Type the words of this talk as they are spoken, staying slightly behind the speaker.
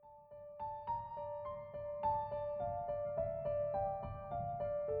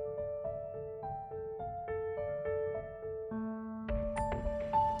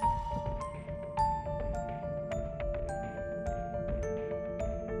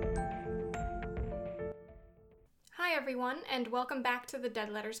everyone, and welcome back to the Dead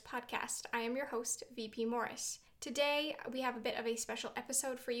Letters podcast. I am your host, VP Morris. Today, we have a bit of a special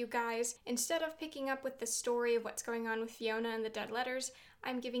episode for you guys. Instead of picking up with the story of what's going on with Fiona and the Dead Letters,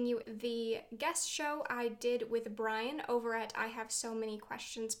 I'm giving you the guest show I did with Brian over at I Have So Many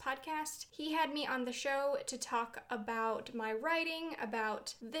Questions podcast. He had me on the show to talk about my writing,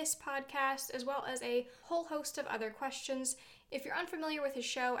 about this podcast, as well as a whole host of other questions. If you're unfamiliar with his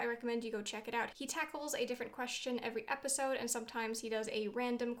show, I recommend you go check it out. He tackles a different question every episode, and sometimes he does a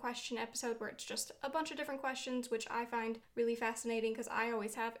random question episode where it's just a bunch of different questions, which I find really fascinating because I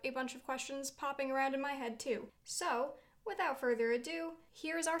always have a bunch of questions popping around in my head too. So, without further ado,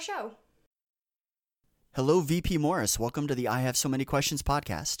 here's our show. Hello, VP Morris. Welcome to the I Have So Many Questions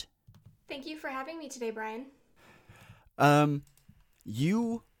podcast. Thank you for having me today, Brian.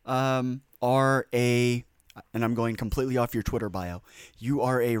 You are a... and I'm going completely off your Twitter bio. You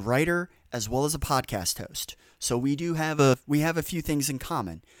are a writer as well as a podcast host. So we have a few things in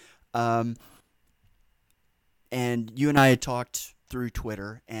common. And you and I had talked through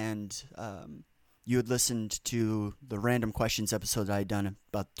Twitter, and you had listened to the random questions episode I had done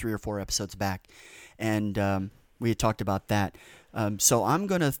about 3 or 4 episodes back, and we had talked about that. So I'm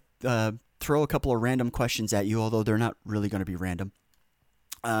going to throw a couple of random questions at you, although they're not really going to be random.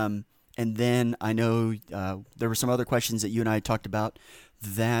 And then I know there were some other questions that you and I talked about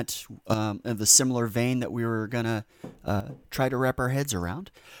that of the similar vein that we were going to try to wrap our heads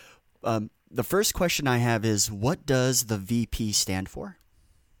around. The first question I have is, what does the VP stand for?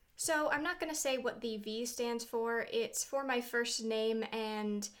 So I'm not going to say what the V stands for. It's for my first name,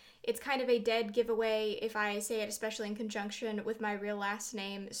 and it's kind of a dead giveaway if I say it, especially in conjunction with my real last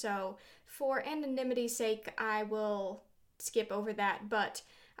name. So for anonymity's sake, I will skip over that, but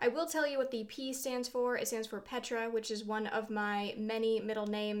I will tell you what the P stands for. It stands for Petra, which is one of my many middle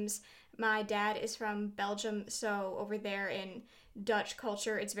names. My dad is from Belgium, so over there in Dutch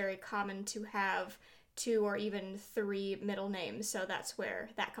culture, it's very common to have 2 or even 3 middle names, so that's where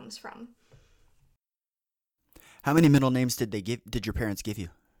that comes from. How many middle names did your parents give you?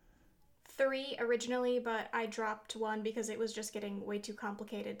 3 originally, but I dropped 1 because it was just getting way too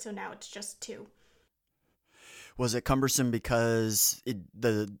complicated, so now it's just 2. Was it cumbersome because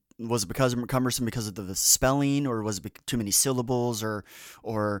cumbersome because of the spelling, or was it too many syllables, or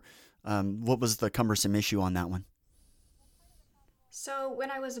what was the cumbersome issue on that one? So when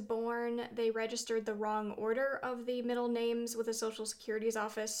I was born, they registered the wrong order of the middle names with the Social Security's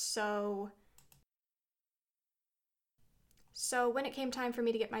office, so when it came time for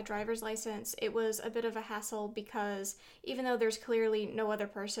me to get my driver's license, it was a bit of a hassle because even though there's clearly no other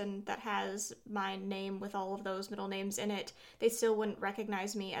person that has my name with all of those middle names in it, they still wouldn't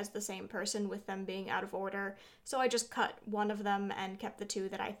recognize me as the same person with them being out of order. So I just cut one of them and kept the 2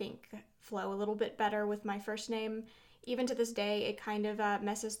 that I think flow a little bit better with my first name. Even to this day, it kind of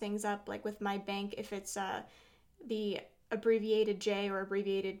messes things up, like with my bank, if it's the abbreviated J or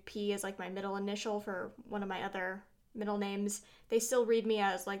abbreviated P as like my middle initial for one of my other middle names, they still read me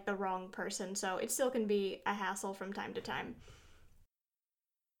as like the wrong person, so it still can be a hassle from time to time.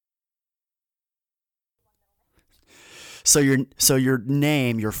 So your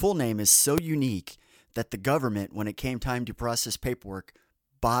name, your full name, is so unique that the government, when it came time to process paperwork,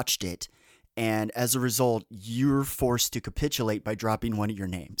 botched it, and as a result, you're forced to capitulate by dropping one of your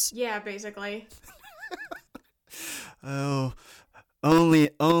names. Yeah, basically. Oh. Only,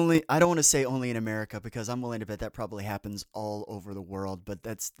 I don't want to say only in America, because I'm willing to bet that probably happens all over the world, but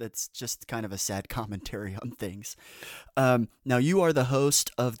that's just kind of a sad commentary on things. Now, you are the host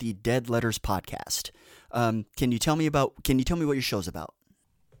of the Dead Letters podcast. Can you tell me what your show's about?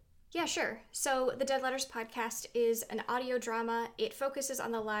 Yeah, sure. So the Dead Letters podcast is an audio drama. It focuses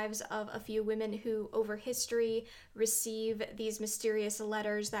on the lives of a few women who, over history, receive these mysterious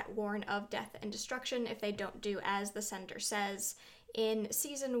letters that warn of death and destruction if they don't do as the sender says. In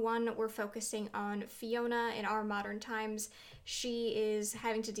season 1, we're focusing on Fiona in our modern times. She is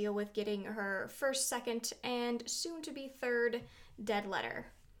having to deal with getting her first, second, and soon-to-be third dead letter.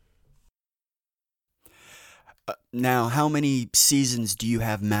 Now, how many seasons do you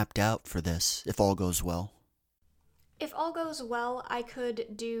have mapped out for this, if all goes well? If all goes well, I could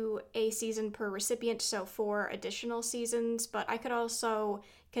do a season per recipient, so 4 additional seasons, but I could also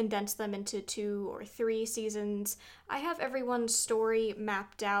condense them into 2 or 3 seasons. I have everyone's story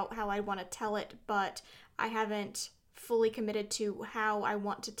mapped out, how I want to tell it, but I haven't fully committed to how I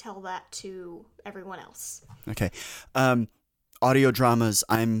want to tell that to everyone else. Okay. Audio dramas,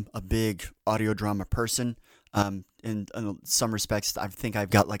 I'm a big audio drama person. In some respects, I think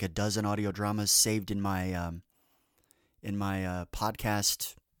I've got like a dozen audio dramas saved in my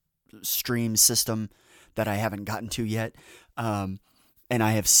podcast stream system that I haven't gotten to yet. And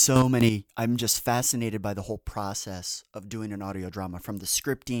I have so many. I'm just fascinated by the whole process of doing an audio drama, from the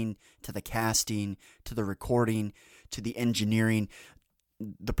scripting to the casting to the recording to the engineering,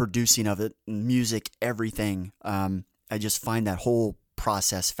 the producing of it, music, everything. I just find that whole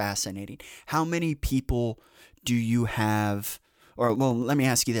process fascinating. How many people do you have? Or, well, let me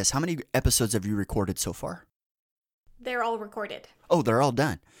ask you this. How many episodes have you recorded so far? They're all recorded. Oh, they're all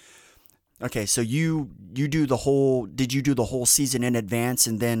done. Okay, so you do the whole, did you do the whole season in advance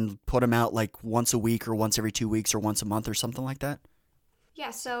and then put them out like once a week or once every 2 weeks or once a month or something like that? Yeah,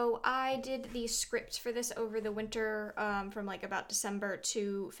 so I did the script for this over the winter, from like about December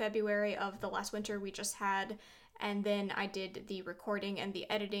to February of the last winter we just had. And then I did the recording and the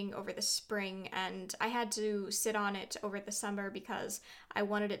editing over the spring, and I had to sit on it over the summer because I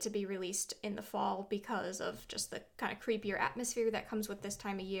wanted it to be released in the fall because of just the kind of creepier atmosphere that comes with this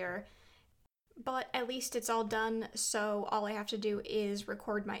time of year. But at least it's all done, so all I have to do is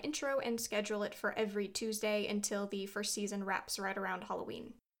record my intro and schedule it for every Tuesday until the first season wraps right around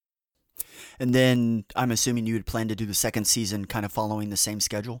Halloween. And then I'm assuming you would plan to do the second season kind of following the same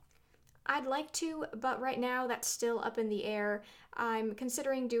schedule? I'd like to, but right now that's still up in the air. I'm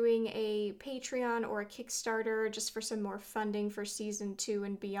considering doing a Patreon or a Kickstarter just for some more funding for season 2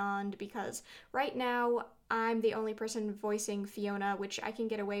 and beyond, because right now I'm the only person voicing Fiona, which I can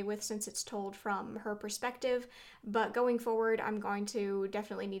get away with since it's told from her perspective, but going forward I'm going to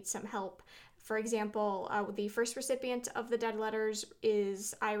definitely need some help. For example, the first recipient of the dead letters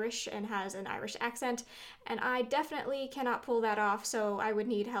is Irish and has an Irish accent, and I definitely cannot pull that off, so I would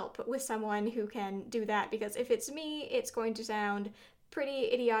need help with someone who can do that, because if it's me, it's going to sound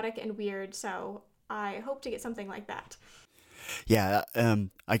pretty idiotic and weird, so I hope to get something like that. Yeah,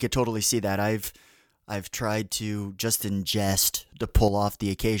 I could totally see that. I've tried to just in jest to pull off the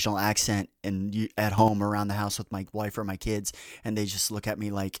occasional accent and at home around the house with my wife or my kids, and they just look at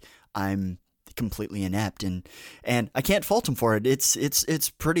me like I'm completely inept, and I can't fault them for it. It's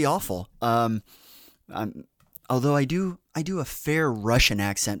pretty awful. Although I do a fair Russian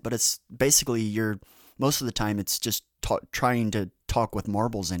accent, but it's basically most of the time it's just trying to talk with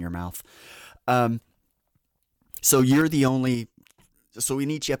marbles in your mouth. So you're the only. So in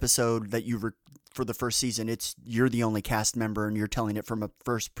each episode that for the first season, you're the only cast member, and you're telling it from a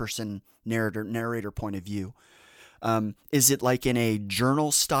first person narrator point of view. Is it like in a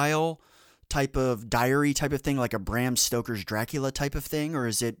journal style type of diary type of thing, like a Bram Stoker's Dracula type of thing, or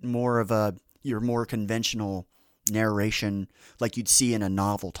is it more of your more conventional narration like you'd see in a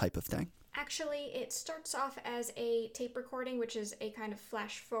novel type of thing? Actually, it starts off as a tape recording, which is a kind of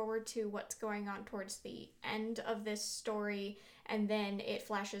flash forward to what's going on towards the end of this story, and then it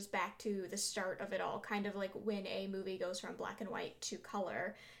flashes back to the start of it all, kind of like when a movie goes from black and white to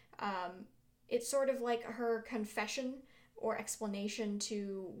color. It's sort of like her confession or explanation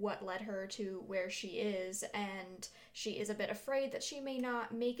to what led her to where she is, and she is a bit afraid that she may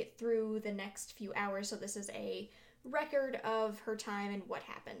not make it through the next few hours, so this is a record of her time and what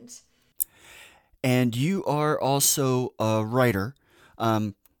happened. And you are also a writer,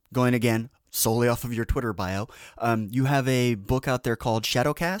 going again solely off of your Twitter bio. You have a book out there called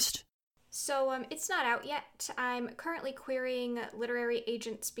Shadowcast? So it's not out yet. I'm currently querying literary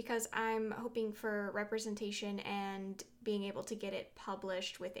agents because I'm hoping for representation and being able to get it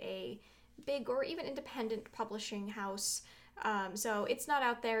published with a big or even independent publishing house. So it's not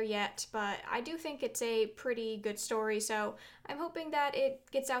out there yet, but I do think it's a pretty good story, so I'm hoping that it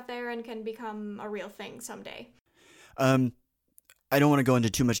gets out there and can become a real thing someday. I don't want to go into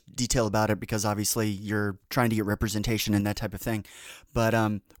too much detail about it because obviously you're trying to get representation and that type of thing, but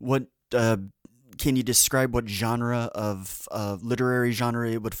can you describe what genre of literary genre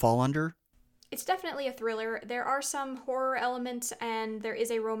it would fall under? It's definitely a thriller. There are some horror elements and there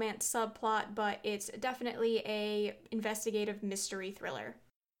is a romance subplot, but it's definitely a investigative mystery thriller.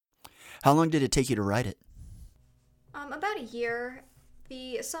 How long did it take you to write it? About a year.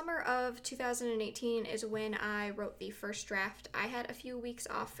 The summer of 2018 is when I wrote the first draft. I had a few weeks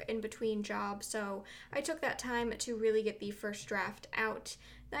off in between jobs, so I took that time to really get the first draft out.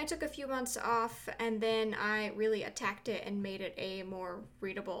 Then I took a few months off, and then I really attacked it and made it a more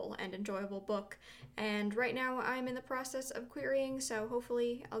readable and enjoyable book. And right now I'm in the process of querying, so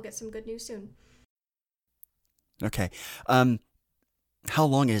hopefully I'll get some good news soon. Okay. How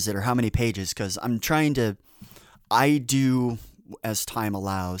long is it, or how many pages? Because I do, as time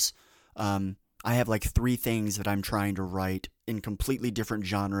allows, I have like 3 things that I'm trying to write in completely different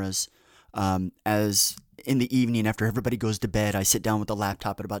genres. As in the evening after everybody goes to bed, I sit down with the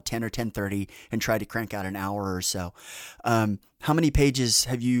laptop at about 10 or 10:30 and try to crank out an hour or so. How many pages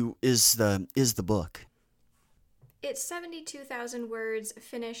is the book? It's 72,000 words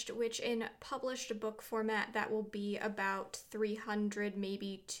finished, which in published book format, that will be about 300,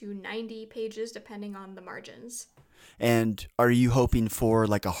 maybe 290 pages, depending on the margins. And are you hoping for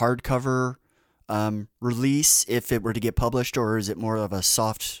like a hardcover release if it were to get published, or is it more of a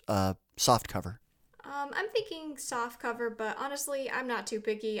soft cover? I'm thinking soft cover, but honestly, I'm not too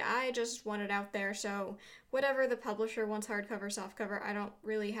picky. I just want it out there, so whatever the publisher wants, hardcover, soft cover, I don't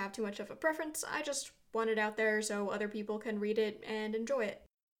really have too much of a preference. I just want it out there so other people can read it and enjoy it.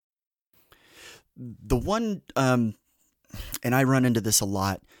 The one, and I run into this a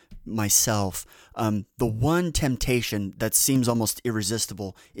lot myself, the one temptation that seems almost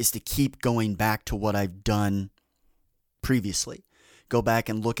irresistible is to keep going back to what I've done previously. Go back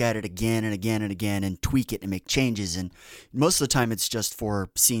and look at it again and again and again and tweak it and make changes. And most of the time it's just for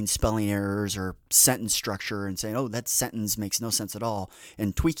seeing spelling errors or sentence structure and saying, oh, that sentence makes no sense at all,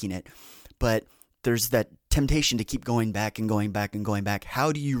 and tweaking it. But there's that temptation to keep going back and going back and going back.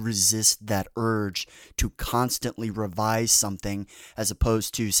 How do you resist that urge to constantly revise something as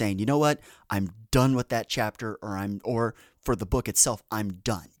opposed to saying, you know what, I'm done with that chapter, or for the book itself, I'm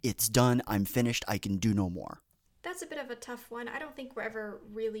done. It's done. I'm finished. I can do no more. That's a bit of a tough one. I don't think we're ever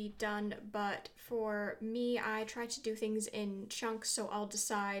really done, but for me, I try to do things in chunks, so I'll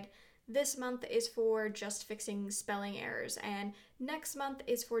decide this month is for just fixing spelling errors, and next month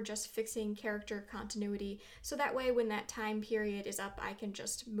is for just fixing character continuity, so that way when that time period is up, I can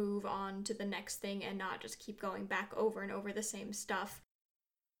just move on to the next thing and not just keep going back over and over the same stuff.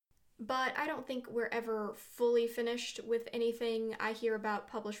 But I don't think we're ever fully finished with anything. I hear about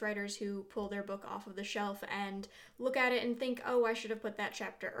published writers who pull their book off of the shelf and look at it and think, oh, I should have put that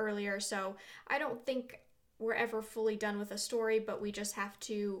chapter earlier. So I don't think we're ever fully done with a story, but we just have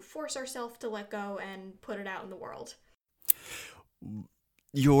to force ourselves to let go and put it out in the world.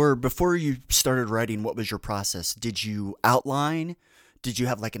 Before you started writing, what was your process? Did you outline? Did you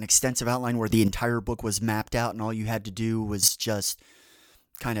have like an extensive outline where the entire book was mapped out and all you had to do was just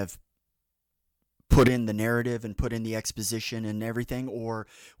kind of put in the narrative and put in the exposition and everything? Or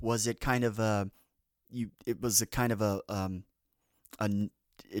was it kind of it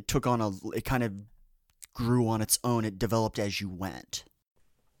kind of grew on its own, it developed as you went?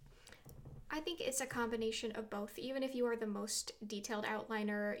 I think it's a combination of both. Even if you are the most detailed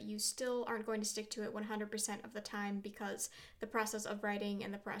outliner, you still aren't going to stick to it 100% of the time because the process of writing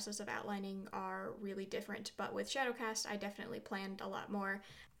and the process of outlining are really different. But with Shadowcast, I definitely planned a lot more.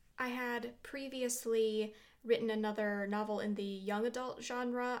 I had previously written another novel in the young adult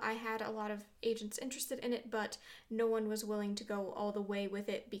genre. I had a lot of agents interested in it, but no one was willing to go all the way with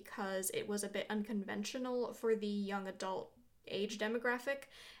it because it was a bit unconventional for the young adult age demographic.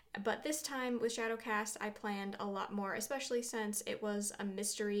 But this time with Shadowcast, I planned a lot more, especially since it was a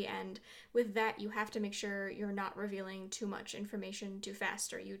mystery, and with that you have to make sure you're not revealing too much information too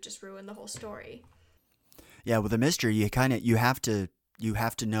fast or you just ruin the whole story. Yeah, with a mystery, you have to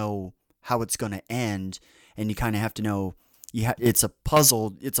know how it's going to end, and you kind of have to know it's a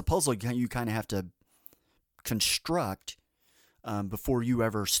puzzle. It's a puzzle you kind of have to construct before you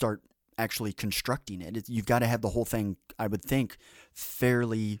ever start actually constructing it. You've got to have the whole thing, I would think,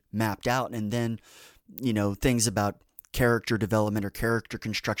 fairly mapped out, and then things about character development or character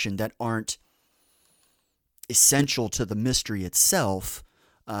construction that aren't essential to the mystery itself,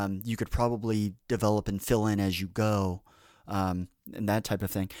 you could probably develop and fill in as you go. And that type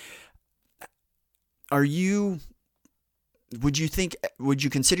of thing. Would you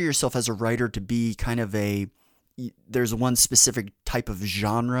consider yourself as a writer to be kind of there's one specific type of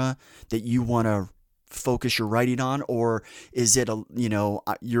genre that you want to focus your writing on, or is it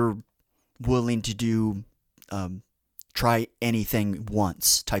you're willing to do try anything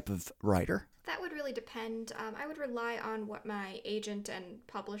once type of writer? That would really depend. I would rely on what my agent and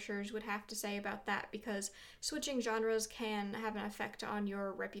publishers would have to say about that, because switching genres can have an effect on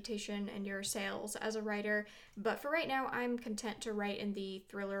your reputation and your sales as a writer. But for right now, I'm content to write in the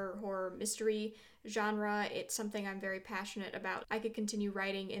thriller, horror, mystery genre. It's something I'm very passionate about. I could continue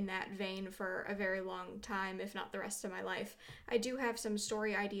writing in that vein for a very long time, if not the rest of my life. I do have some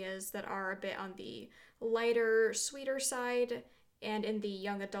story ideas that are a bit on the lighter, sweeter side and in the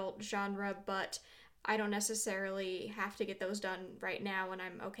young adult genre, but I don't necessarily have to get those done right now, and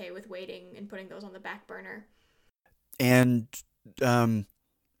I'm okay with waiting and putting those on the back burner. And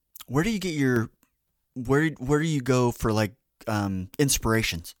where do you go for like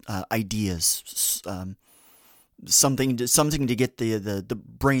inspirations, ideas, something to get the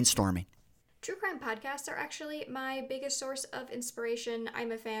brainstorming? True crime podcasts are actually my biggest source of inspiration.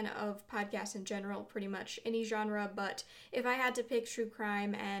 I'm a fan of podcasts in general, pretty much any genre, but if I had to pick, true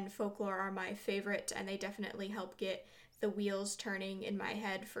crime and folklore are my favorite, and they definitely help get the wheels turning in my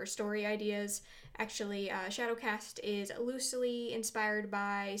head for story ideas. Actually, Shadowcast is loosely inspired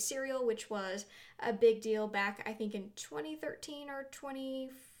by Serial, which was a big deal back, I think, in 2013 or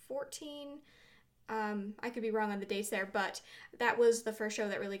 2014. I could be wrong on the dates there, but that was the first show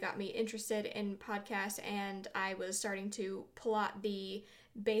that really got me interested in podcasts, and I was starting to plot the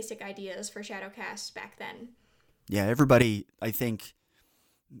basic ideas for Shadowcast back then. Yeah, everybody, I think,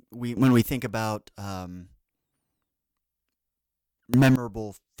 when we think about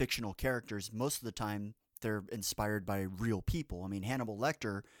memorable fictional characters, most of the time they're inspired by real people. I mean, Hannibal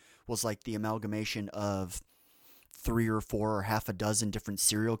Lecter was like the amalgamation of 3 or 4 or half a dozen different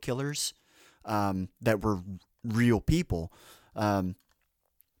serial killers that were real people. And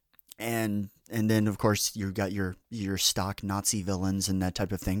then, of course, you got your stock Nazi villains and that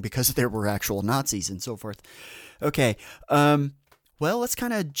type of thing, because there were actual Nazis and so forth. Okay, well, let's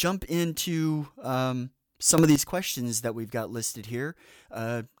kind of jump into some of these questions that we've got listed here.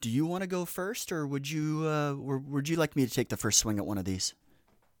 Do you want to go first, or would you like me to take the first swing at one of these?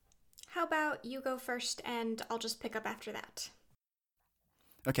 How about you go first, and I'll just pick up after that.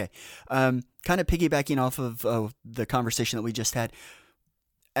 Okay. Kind of piggybacking off of the conversation that we just had.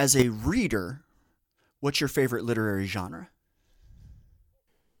 As a reader, what's your favorite literary genre?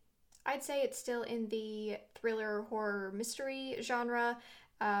 I'd say it's still in the thriller, horror, mystery genre.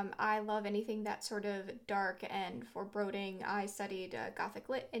 I love anything that's sort of dark and foreboding. I studied Gothic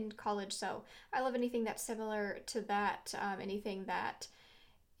Lit in college, so I love anything that's similar to that, anything that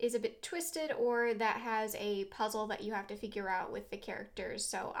is a bit twisted or that has a puzzle that you have to figure out with the characters.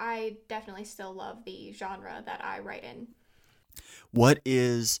 So I definitely still love the genre that I write in. What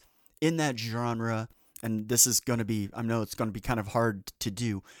is in that genre, and this is going to be, I know it's going to be kind of hard to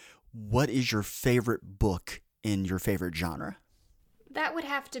do, what is your favorite book in your favorite genre? That would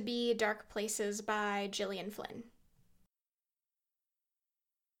have to be Dark Places by Gillian Flynn.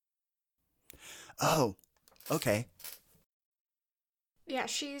 Oh, okay. Yeah,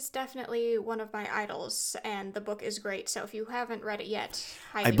 she's definitely one of my idols, and the book is great, so if you haven't read it yet,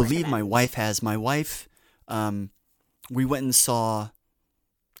 highly I believe recommend. my wife has. My wife, we went and saw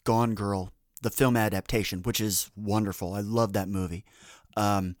Gone Girl, the film adaptation, which is wonderful. I love that movie.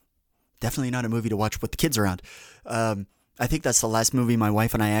 Definitely not a movie to watch with the kids around. I think that's the last movie my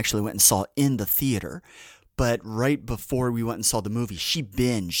wife and I actually went and saw in the theater. But right before we went and saw the movie, she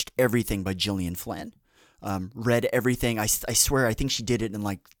binged everything by Gillian Flynn. Read everything. I swear, I think she did it in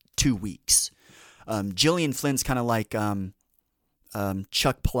like 2 weeks. Gillian Flynn's kind of like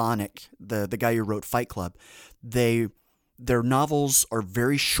Chuck Palahniuk, the guy who wrote Fight Club. Their novels are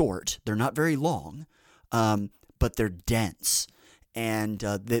very short. They're not very long, but they're dense. And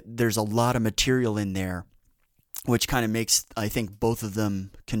there's a lot of material in there, which kind of makes, I think, both of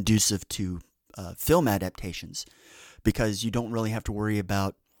them conducive to film adaptations, because you don't really have to worry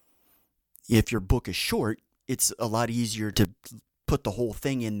about, if your book is short, it's a lot easier to put the whole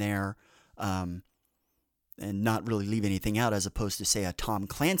thing in there and not really leave anything out, as opposed to, say, a Tom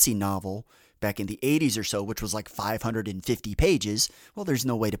Clancy novel back in the 80s or so, which was like 550 pages. Well, there's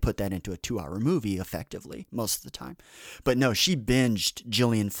no way to put that into a 2-hour movie effectively most of the time. But no, she binged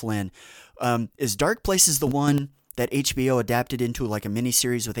Gillian Flynn. Is Dark Places the one that HBO adapted into like a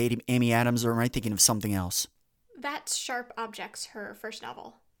miniseries with Amy Adams, or am I thinking of something else? That's Sharp Objects, her first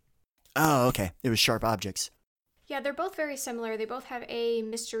novel. Oh, okay. It was Sharp Objects. Yeah, they're both very similar. They both have a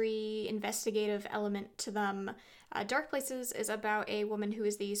mystery, investigative element to them. Dark Places is about a woman who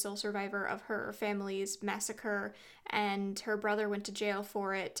is the sole survivor of her family's massacre, and her brother went to jail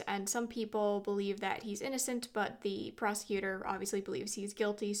for it, and some people believe that he's innocent, but the prosecutor obviously believes he's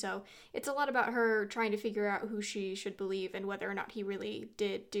guilty, so it's a lot about her trying to figure out who she should believe and whether or not he really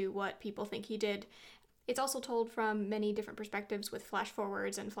did do what people think he did. It's also told from many different perspectives with flash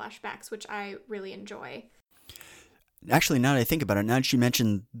forwards and flashbacks, which I really enjoy. Actually, now that I think about it, now that you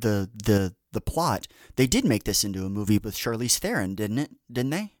mentioned the plot, they did make this into a movie with Charlize Theron, didn't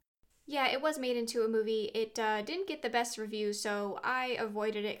they? Yeah, it was made into a movie. It didn't get the best reviews, so I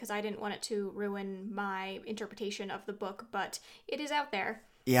avoided it because I didn't want it to ruin my interpretation of the book, but it is out there.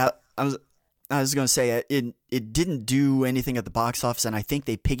 Yeah, I was going to say, it didn't do anything at the box office, and I think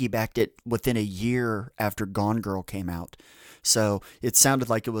they piggybacked it within a year after Gone Girl came out. So it sounded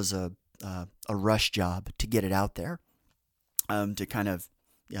like it was a rush job to get it out there. To kind of,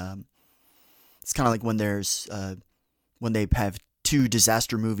 it's kind of like when when they have 2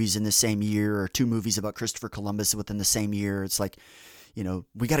 disaster movies in the same year, or 2 movies about Christopher Columbus within the same year. It's like,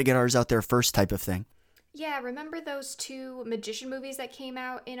 we got to get ours out there first type of thing. Yeah, remember those two magician movies that came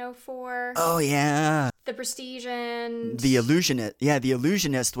out in '04? Oh, yeah. The Prestige and... The Illusionist. Yeah, The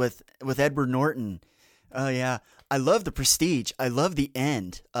Illusionist with Edward Norton. Oh, yeah. I love The Prestige. I love The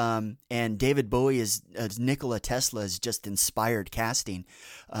End. And David Bowie as Nikola Tesla is just inspired casting.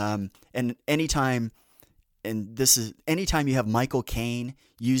 And anytime you have Michael Caine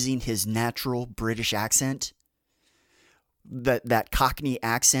using his natural British accent, that Cockney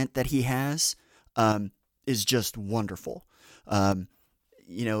accent that he has, is just wonderful.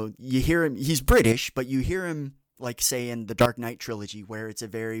 You hear him, he's British, but you hear him, like, say, in the Dark Knight trilogy, where it's a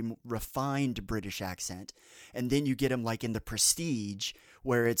very refined British accent. And then you get him, like, in The Prestige,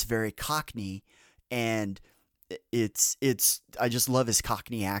 where it's very Cockney, and I just love his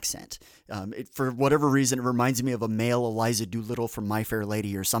Cockney accent. For whatever reason, it reminds me of a male Eliza Doolittle from My Fair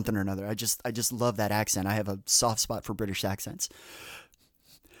Lady or something or another. I just love that accent. I have a soft spot for British accents.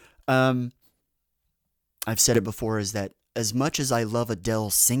 I've said it before, is that as much as I love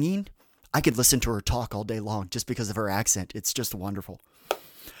Adele singing, I could listen to her talk all day long just because of her accent. It's just wonderful.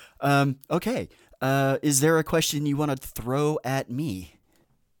 Okay. Is there a question you want to throw at me?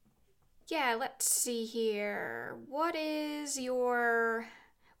 Yeah, let's see here. What is your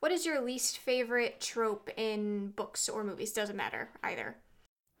least favorite trope in books or movies? Doesn't matter, either.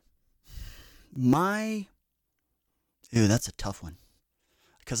 That's a tough one.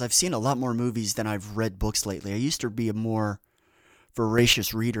 Because I've seen a lot more movies than I've read books lately. I used to be a more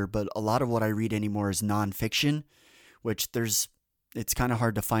voracious reader, but a lot of what I read anymore is nonfiction, which it's kind of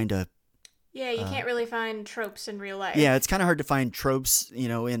hard to find a... Yeah, you can't really find tropes in real life. Yeah, it's kind of hard to find tropes,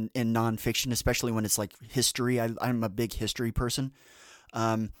 in nonfiction, especially when it's like history. I'm a big history person.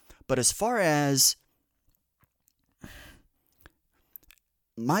 But as far as...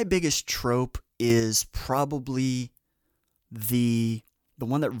 my biggest trope is probably the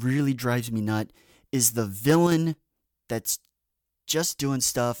one that really drives me nut is the villain that's just doing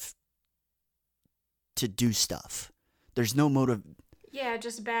stuff to do stuff. There's no motive. Yeah,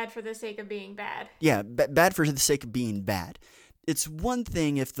 just bad for the sake of being bad. Yeah, bad for the sake of being bad. It's one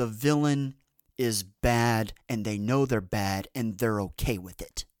thing if the villain is bad and they know they're bad and they're okay with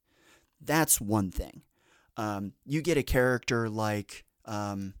it. That's one thing. You get a character like,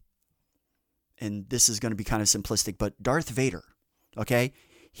 and this is going to be kind of simplistic, but Darth Vader. Okay?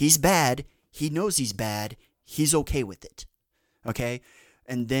 He's bad. He knows he's bad. He's okay with it. Okay?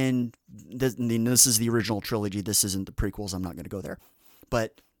 And then this is the original trilogy. This isn't the prequels. I'm not going to go there.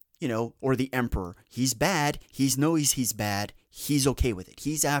 But, or the Emperor. He's bad. He knows he's bad. He's okay with it.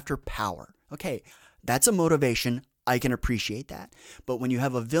 He's after power. Okay. That's a motivation. I can appreciate that. But when you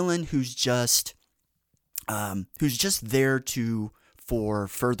have a villain who's just there for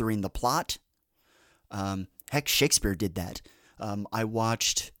furthering the plot, heck, Shakespeare did that. I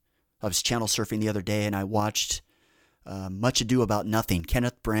was channel surfing the other day and I watched Much Ado About Nothing,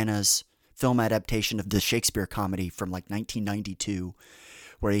 Kenneth Branagh's film adaptation of the Shakespeare comedy from like 1992,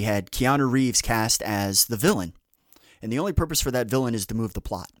 where he had Keanu Reeves cast as the villain. And the only purpose for that villain is to move the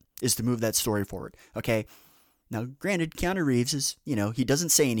plot, is to move that story forward. Okay. Now, granted, Keanu Reeves is, he doesn't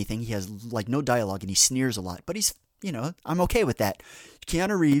say anything. He has like no dialogue and he sneers a lot, but he's, I'm okay with that.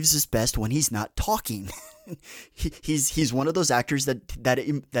 Keanu Reeves is best when he's not talking. He's one of those actors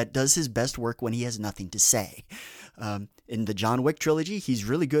that does his best work when he has nothing to say. In the John Wick trilogy, he's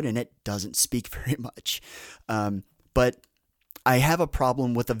really good in it, doesn't speak very much. But I have a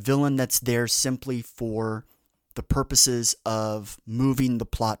problem with a villain that's there simply for the purposes of moving the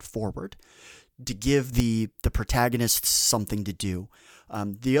plot forward, to give the protagonist something to do.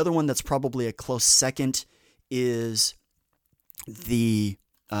 The other one that's probably a close second is the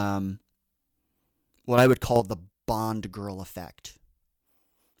what I would call the Bond girl effect.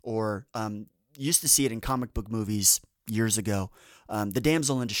 Or used to see it in comic book movies years ago. The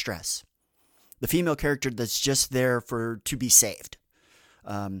damsel in distress. The female character that's just there to be saved.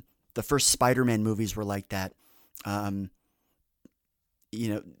 The first Spider-Man movies were like that. Kirsten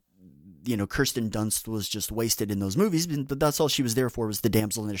Dunst was just wasted in those movies, but that's all she was there for, was the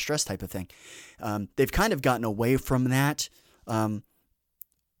damsel in distress type of thing. They've kind of gotten away from that.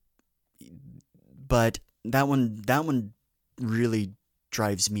 But that one really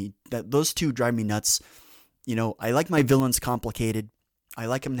drives me. Those two drive me nuts. I like my villains complicated. I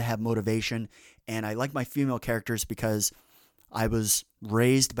like them to have motivation, and I like my female characters because I was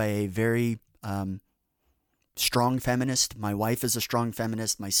raised by a very strong feminist. My wife is a strong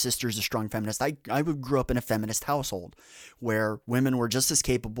feminist. My sister's a strong feminist. I grew up in a feminist household where women were just as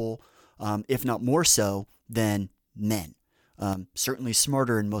capable, if not more so, than men. Certainly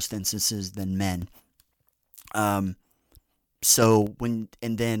smarter in most instances than men. and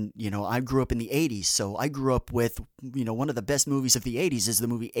then, I grew up in the 80s, so I grew up with, one of the best movies of the 80s is the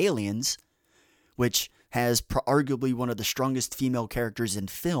movie Aliens, which has arguably one of the strongest female characters in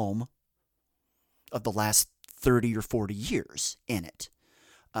film of the last 30 or 40 years in it,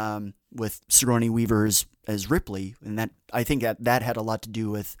 with Sigourney Weaver as Ripley, and that I think that had a lot to do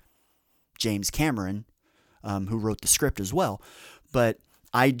with James Cameron, who wrote the script as well. But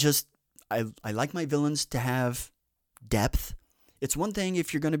I like my villains to have depth. It's one thing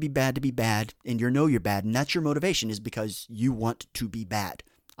if you're going to be bad, and you're bad, and that's your motivation is because you want to be bad.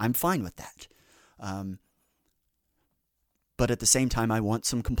 I'm fine with that. But at the same time, I want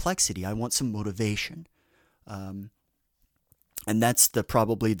some complexity. I want some motivation. And that's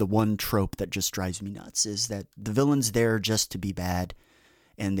probably the one trope that just drives me nuts, is that the villain's there just to be bad,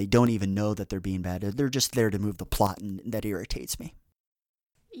 and they don't even know that they're being bad. They're just there to move the plot, and that irritates me.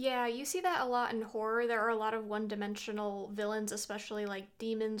 Yeah, you see that a lot in horror. There are a lot of one-dimensional villains, especially like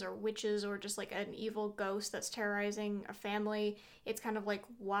demons or witches or just like an evil ghost that's terrorizing a family. It's kind of like,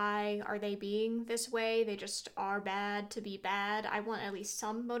 why are they being this way? They just are bad to be bad. I want at least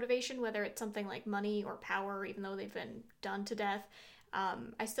some motivation, whether it's something like money or power, even though they've been done to death.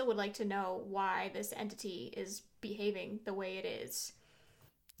 I still would like to know why this entity is behaving the way it is.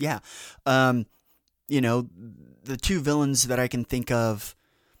 Yeah. The two villains that I can think of,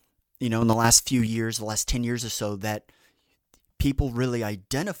 in the last few years, the last 10 years or so, that people really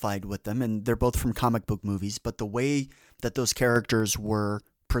identified with them, and they're both from comic book movies, but the way that those characters were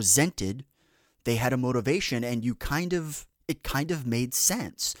presented, they had a motivation, and it kind of made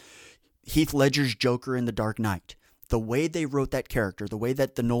sense. Heath Ledger's Joker in The Dark Knight. The way they wrote that character, the way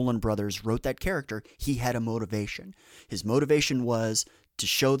that the Nolan brothers wrote that character, he had a motivation. His motivation was to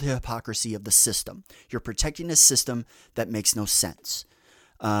show the hypocrisy of the system. You're protecting a system that makes no sense.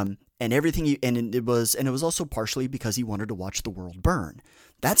 And everything it was also partially because he wanted to watch the world burn.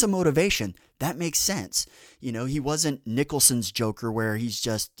 That's a motivation. That makes sense. He wasn't Nicholson's Joker where he's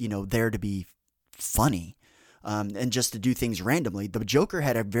just, there to be funny, and just to do things randomly. The Joker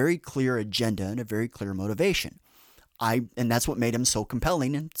had a very clear agenda and a very clear motivation. And that's what made him so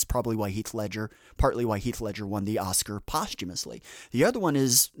compelling, and it's probably partly why Heath Ledger won the Oscar posthumously. The other one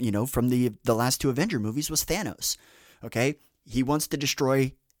is, from the last two Avenger movies, was Thanos. Okay? He wants to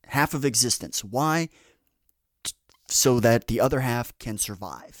destroy half of existence. Why? So that the other half can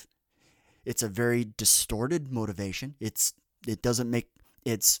survive. It's a very distorted motivation. It's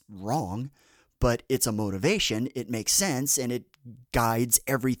wrong, but it's a motivation. It makes sense, and it guides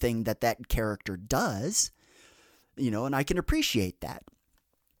everything that character does. And I can appreciate that.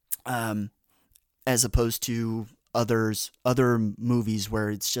 As opposed to other movies where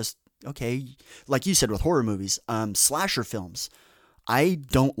it's just, okay, like you said with horror movies, slasher films. I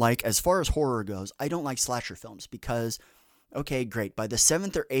don't like, as far as horror goes, I don't like slasher films because, okay, great. By the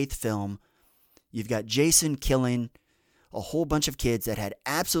 7th or 8th film, you've got Jason killing a whole bunch of kids that had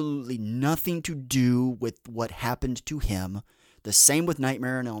absolutely nothing to do with what happened to him. The same with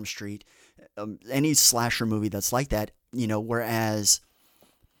Nightmare on Elm Street. Any slasher movie that's like that, whereas,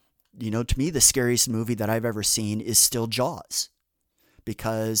 to me, the scariest movie that I've ever seen is still Jaws,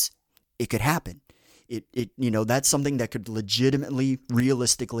 because it could happen. That's something that could legitimately,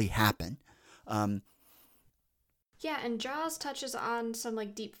 realistically happen. Yeah, and Jaws touches on some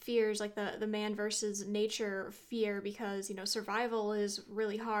like deep fears, like the man versus nature fear, because survival is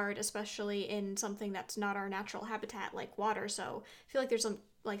really hard, especially in something that's not our natural habitat like water. So I feel like there's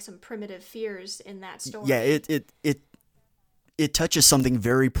some primitive fears in that story. Yeah, it touches something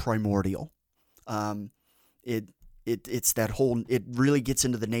very primordial. It's that whole, it really gets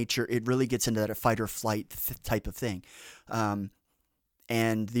into the nature, it really gets into that fight or flight type of thing.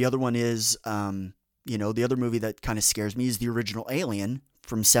 And the other one is, the other movie that kind of scares me is the original Alien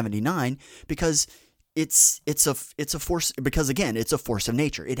from '79, because it's a force, because again, it's a force of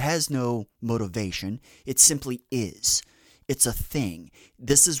nature. It has no motivation. It simply is. It's a thing.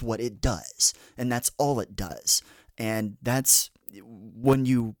 This is what it does, and that's all it does. And that's when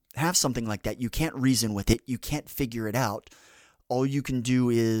you have something like that, you can't reason with it. You can't figure it out. All you can do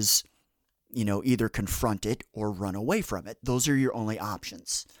is, either confront it or run away from it. Those are your only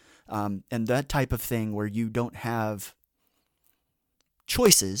options. And that type of thing where you don't have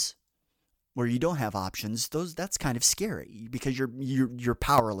choices, where you don't have options, that's kind of scary because you're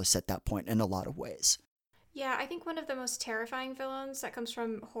powerless at that point in a lot of ways. Yeah, I think one of the most terrifying villains that comes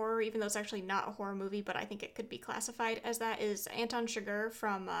from horror, even though it's actually not a horror movie, but I think it could be classified as that, is Anton Chigurh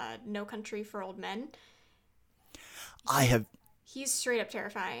from No Country for Old Men. He's straight up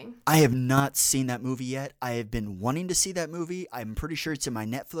terrifying. I have not seen that movie yet. I have been wanting to see that movie. I'm pretty sure it's in my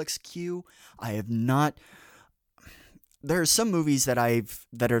Netflix queue. I have not. there are some movies that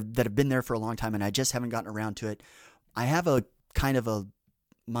have been there for a long time, and I just haven't gotten around to it. I have a kind of a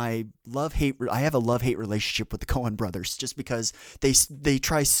my love-hate I have a love-hate relationship with the Coen brothers, just because they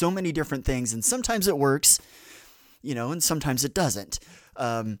try so many different things, and sometimes it works, and sometimes it doesn't.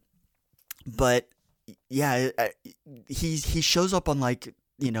 But yeah, he shows up on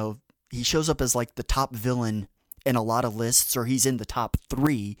he shows up as like the top villain in a lot of lists, or he's in the top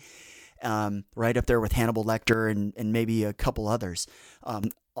 3, right up there with Hannibal Lecter and maybe a couple others,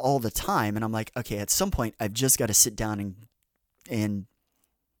 all the time. And I'm like, okay, at some point I've just got to sit down and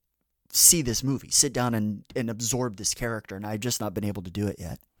see this movie, sit down and absorb this character, and I've just not been able to do it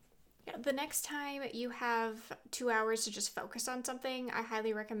yet. Yeah, the next time you have 2 hours to just focus on something, I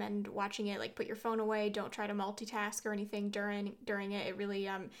highly recommend watching it. Like, put your phone away, don't try to multitask or anything during it. It really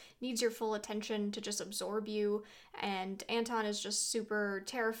needs your full attention to just absorb you. And Anton is just super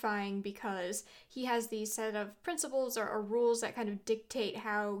terrifying because he has these set of principles or rules that kind of dictate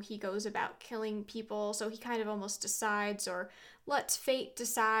how he goes about killing people. So he kind of almost decides, or lets fate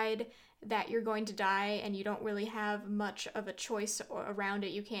decide, that you're going to die, and you don't really have much of a choice around it.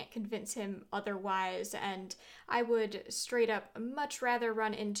 You can't convince him otherwise. And I would straight up much rather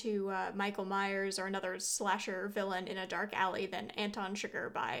run into Michael Myers or another slasher villain in a dark alley than Anton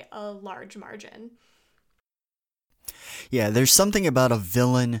Chigurh by a large margin. Yeah, there's something about a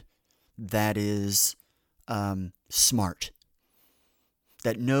villain that is smart,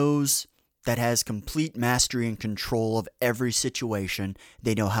 that has complete mastery and control of every situation.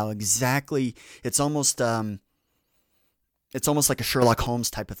 They know how exactly. It's almost like a Sherlock Holmes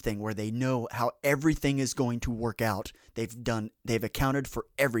type of thing, where they know how everything is going to work out. They've accounted for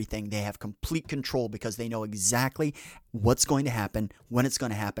everything. They have complete control because they know exactly what's going to happen, when it's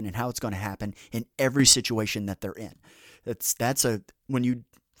going to happen, and how it's going to happen in every situation that they're in. When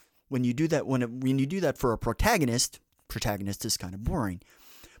you do that for a protagonist is kind of boring.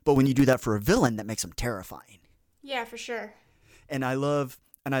 But when you do that for a villain, that makes them terrifying. Yeah, for sure. And I love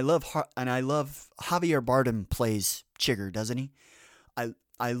Javier Bardem plays Chigurh, doesn't he?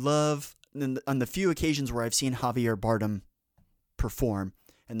 I love on the few occasions where I've seen Javier Bardem perform,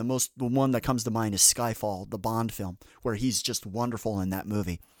 and the one that comes to mind is Skyfall, the Bond film, where he's just wonderful in that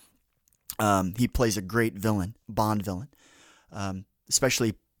movie. He plays a great villain, Bond villain,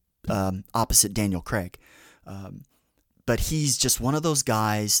 especially opposite Daniel Craig. But he's just one of those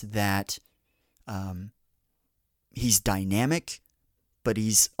guys that he's dynamic, but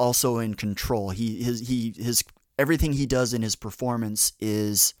he's also in control. His everything he does in his performance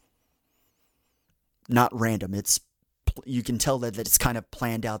is not random. You can tell that it's kind of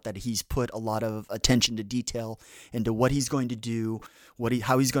planned out, that he's put a lot of attention to detail into what he's going to do,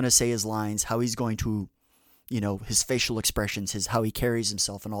 how he's going to say his lines, how he's going to, his facial expressions, how he carries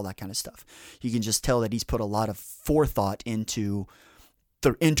himself, and all that kind of stuff. You can just tell that he's put a lot of forethought into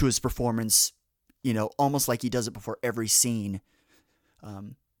his performance, almost like he does it before every scene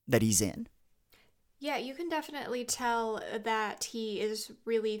that he's in. Yeah, you can definitely tell that he is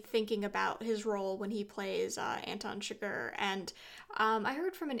really thinking about his role when he plays Anton Chigurh. And I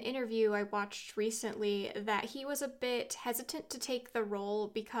heard from an interview I watched recently that he was a bit hesitant to take the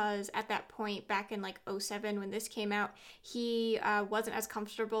role because at that point, back in like 2007 when this came out, he wasn't as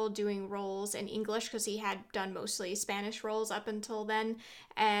comfortable doing roles in English because he had done mostly Spanish roles up until then.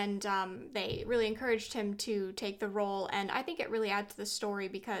 And they really encouraged him to take the role. And I think it really adds to the story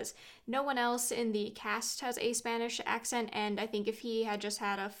because no one else in the cast has a Spanish accent. And I think if he had just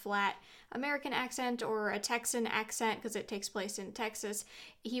had a flat American accent or a Texan accent, because it takes place in Texas,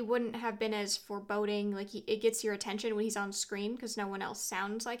 he wouldn't have been as foreboding. Like, it gets your attention when he's on screen because no one else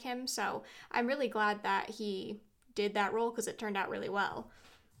sounds like him. So I'm really glad that he did that role because it turned out really well.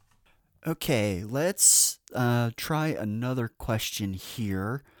 Okay, let's try another question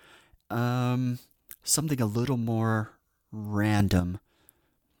here. Something a little more random.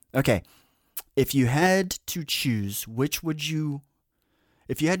 Okay, if you had to choose,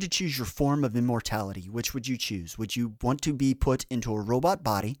 if you had to choose your form of immortality, which would you choose? Would you want to be put into a robot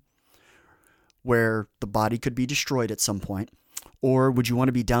body where the body could be destroyed at some point, or would you want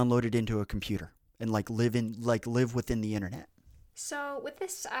to be downloaded into a computer and live within the internet? So with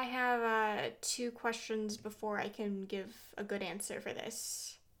this, I have 2 questions before I can give a good answer for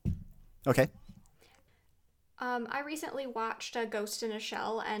this. Okay. I recently watched Ghost in a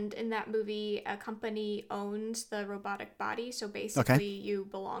Shell, and in that movie, a company owns the robotic body, so basically you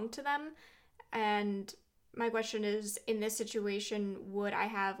belong to them. And my question is, in this situation, would I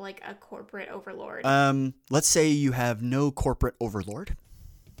have like a corporate overlord? Let's say you have no corporate overlord.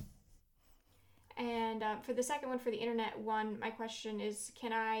 And for the second one, for the internet one, my question is,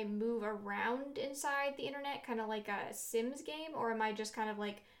 can I move around inside the internet, kind of like a Sims game, or am I just kind of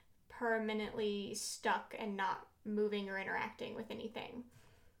like permanently stuck and not moving or interacting with anything?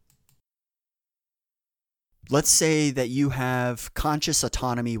 Let's say that you have conscious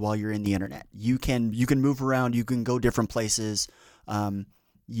autonomy while you're in the internet. You can move around. You can go different places.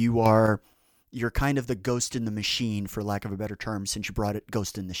 You're kind of the ghost in the machine, for lack of a better term, since you brought it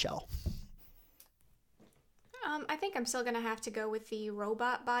Ghost in the Shell. I think I'm still gonna have to go with the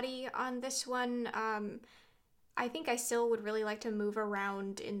robot body on this one. I think I still would really like to move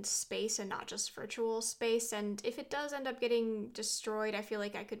around in space and not just virtual space. And if it does end up getting destroyed, I feel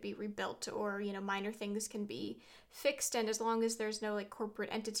like I could be rebuilt, or, minor things can be fixed. And as long as there's no like corporate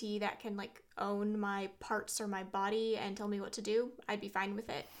entity that can like own my parts or my body and tell me what to do, I'd be fine with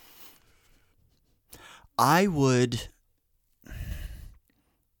it. I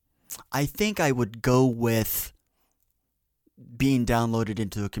think I would go with being downloaded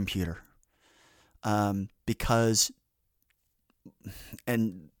into a computer. Because,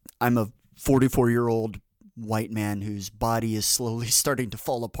 and I'm a 44-year-old white man whose body is slowly starting to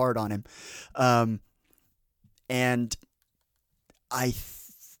fall apart on him. And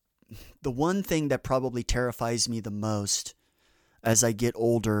the one thing that probably terrifies me the most as I get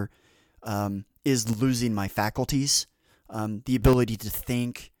older, is losing my faculties, the ability to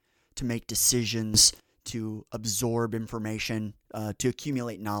think, to make decisions, to absorb information, to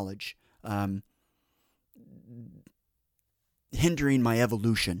accumulate knowledge. Hindering my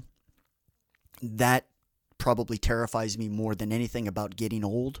evolution. That probably terrifies me more than anything about getting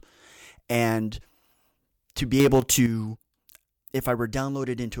old. And to be able to, if I were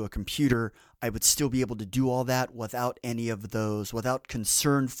downloaded into a computer, I would still be able to do all that without any of those, without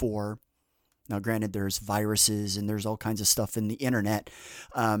concern for, now granted there's viruses and there's all kinds of stuff in the internet,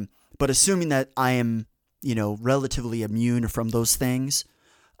 but assuming that I am, relatively immune from those things,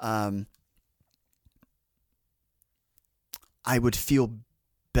 I would feel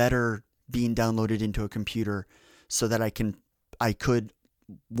better being downloaded into a computer so that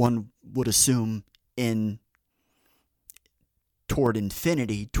one would assume, toward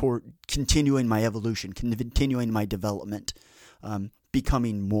infinity, toward continuing my evolution, continuing my development,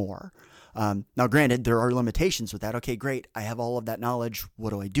 becoming more. Now, granted, there are limitations with that. Okay, great. I have all of that knowledge.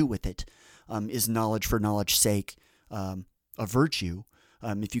 What do I do with it? Is knowledge for knowledge's sake a virtue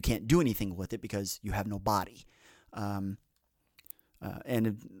if you can't do anything with it because you have no body?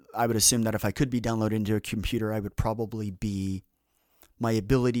 And I would assume that if I could be downloaded into a computer, I would probably be, my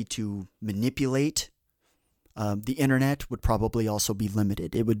ability to manipulate the internet would probably also be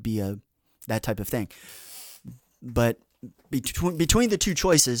limited. It would be that type of thing. But between the two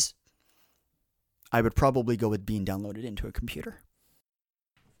choices, I would probably go with being downloaded into a computer.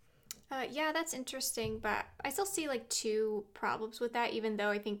 Yeah, that's interesting, but I still see like two problems with that, even though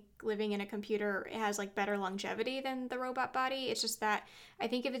I think living in a computer has like better longevity than the robot body. It's just that I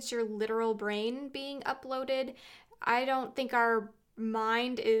think if it's your literal brain being uploaded, I don't think our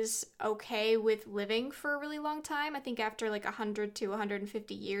mind is okay with living for a really long time. I think after like 100 to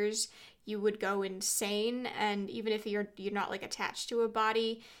 150 years, you would go insane, and even if you're not like attached to a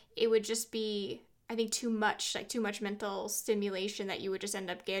body, it would just be, I think, too much mental stimulation that you would just end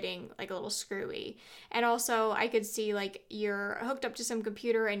up getting like a little screwy. And also I could see like you're hooked up to some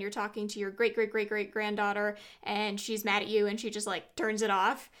computer and you're talking to your great granddaughter and she's mad at you and she just like turns it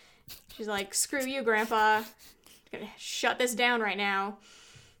off. She's like, screw you, grandpa. I'm gonna shut this down right now.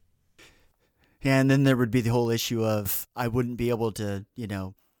 Yeah, and then there would be the whole issue of I wouldn't be able to,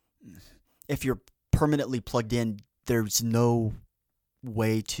 if you're permanently plugged in, there's no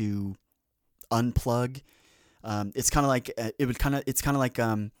way to unplug. It's kind of like it's kind of like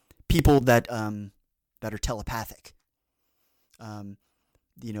people that are telepathic.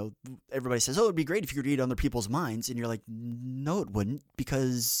 Everybody says, "Oh, it'd be great if you could read other people's minds," and you're like, "No, it wouldn't,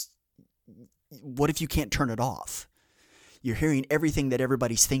 because what if you can't turn it off? You're hearing everything that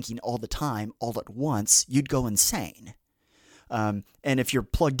everybody's thinking all the time, all at once. You'd go insane." And if you're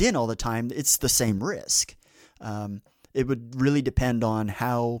plugged in all the time, it's the same risk. It would really depend on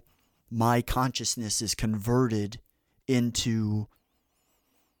how my consciousness is converted into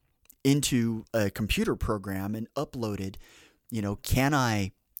a computer program and uploaded. Can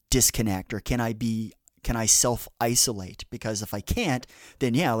I disconnect, or can I self-isolate? Because if I can't,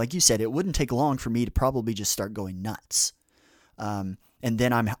 then yeah, like you said, it wouldn't take long for me to probably just start going nuts. And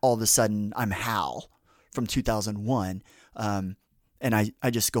then all of a sudden I'm Hal from 2001. And I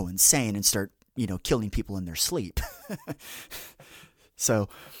just go insane and start, killing people in their sleep. So,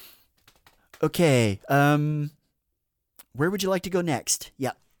 okay. Where would you like to go next?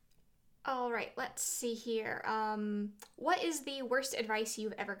 Yeah. All right, let's see here. What is the worst advice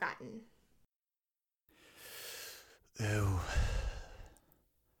you've ever gotten? Oh.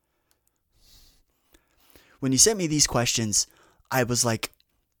 When you sent me these questions, I was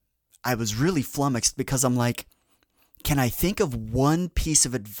really flummoxed because I'm like, can I think of one piece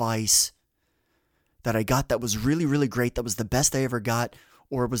of advice that I got that was really, really great, that was the best I ever got?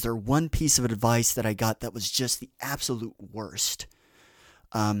 Or was there one piece of advice that I got that was just the absolute worst?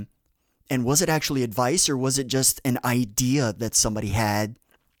 And was it actually advice, or was it just an idea that somebody had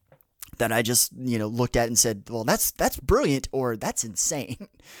that I just, looked at and said, well, that's brilliant, or that's insane?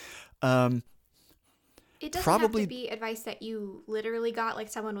 It doesn't Probably have to be advice that you literally got, like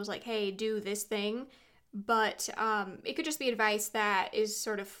someone was like, hey, do this thing. But it could just be advice that is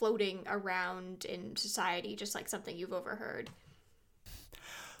sort of floating around in society, just like something you've overheard.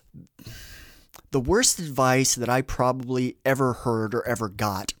 the worst advice that I probably ever heard or ever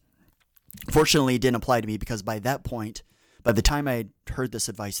got, fortunately, it didn't apply to me because by that point, by the time I had heard this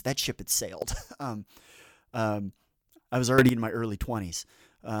advice, that ship had sailed. I was already in my early 20s.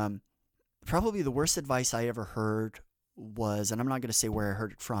 Probably the worst advice I ever heard was, and I'm not going to say where I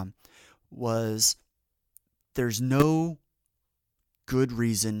heard it from, was there's no good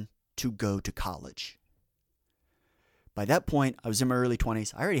reason to go to college. By that point, I was in my early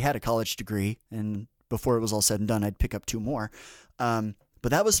 20s. I already had a college degree, and before it was all said and done, I'd pick up 2 more. But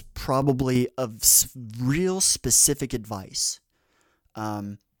that was probably real specific advice.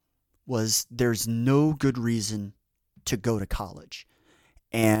 Was there's no good reason to go to college.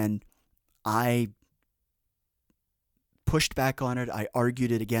 And I pushed back on it. I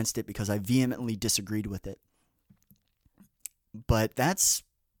argued it against it because I vehemently disagreed with it. But that's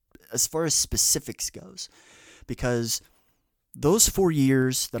as far as specifics goes. Because those 4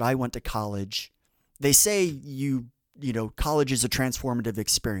 years that I went to college, they say you know, college is a transformative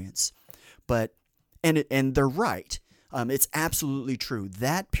experience. But, and they're right. It's absolutely true.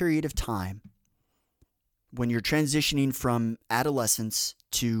 That period of time, when you're transitioning from adolescence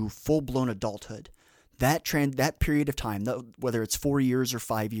to full-blown adulthood, that period of time, whether it's 4 years or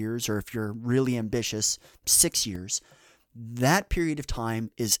 5 years, or if you're really ambitious, 6 years, that period of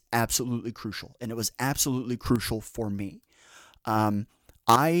time is absolutely crucial. And it was absolutely crucial for me.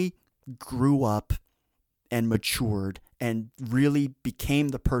 I grew up and matured and really became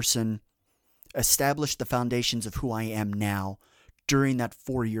the person, established the foundations of who I am now during that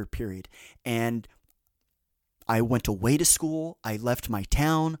 4-year period. And I went away to school. I left my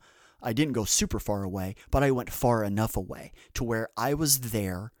town. I didn't go super far away, but I went far enough away to where I was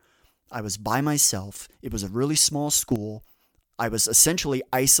there. I was by myself. It was a really small school. I was essentially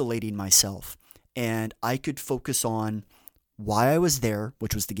isolating myself, and I could focus on why I was there,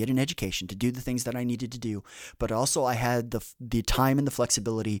 which was to get an education, to do the things that I needed to do. But also I had the time and the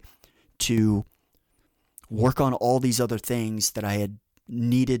flexibility to work on all these other things that I had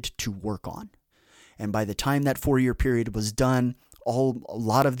needed to work on. And by the time that 4-year period was done, a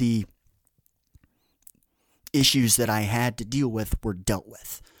lot of the issues that I had to deal with were dealt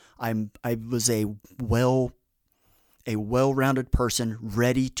with. I was a well-rounded person,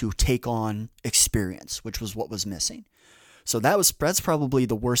 ready to take on experience, which was what was missing. So that's probably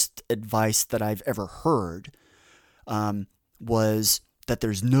the worst advice that I've ever heard, was that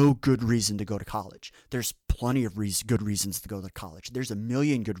there's no good reason to go to college. There's plenty of good reasons to go to college. There's a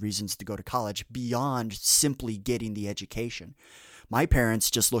million good reasons to go to college beyond simply getting the education. My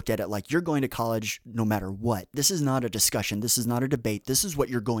parents just looked at it like, you're going to college no matter what. This is not a discussion. This is not a debate. This is what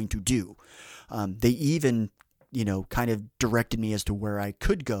you're going to do. They even, kind of directed me as to where I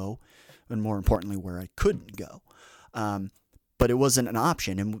could go, and more importantly, where I couldn't go. But it wasn't an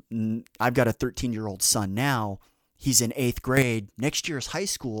option. And I've got a 13-year-old son now. He's in 8th grade. Next year is high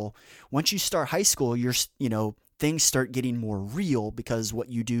school. Once you start high school, things start getting more real, because what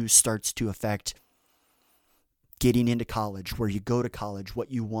you do starts to affect getting into college, where you go to college,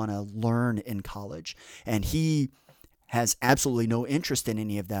 what you want to learn in college. And he has absolutely no interest in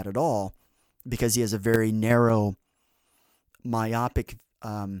any of that at all, because he has a very narrow, myopic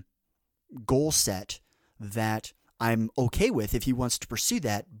goal set that I'm okay with if he wants to pursue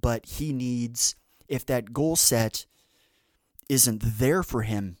that. But he needs, if that goal set isn't there for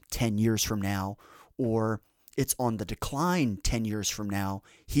him 10 years from now, or it's on the decline 10 years from now,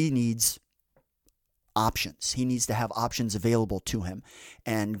 he needs options. He needs to have options available to him.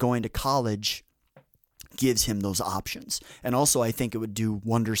 And going to college gives him those options. And also, I think it would do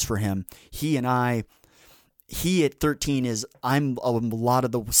wonders for him. He at 13 I'm a lot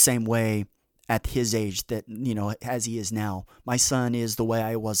of the same way at his age that, as he is now. My son is the way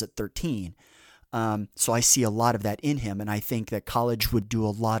I was at 13. So I see a lot of that in him, and I think that college would do a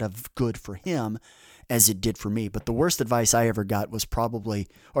lot of good for him as it did for me. But the worst advice I ever got was probably,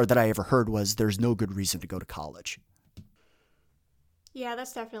 or that I ever heard was, there's no good reason to go to college. Yeah,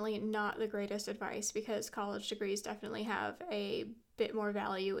 that's definitely not the greatest advice because college degrees definitely have a bit more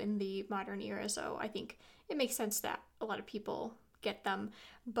value in the modern era. So I think it makes sense that a lot of people get them.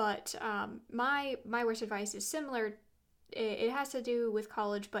 But my worst advice is similar. It has to do with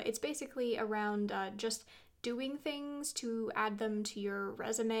college, but it's basically around just doing things to add them to your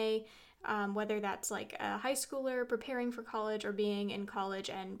resume. Whether that's like a high schooler preparing for college or being in college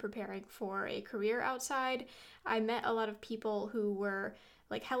and preparing for a career outside. I met a lot of people who were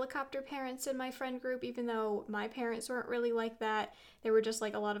like helicopter parents in my friend group, even though my parents weren't really like that. There were just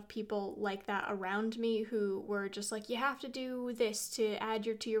like a lot of people like that around me who were just like, you have to do this to add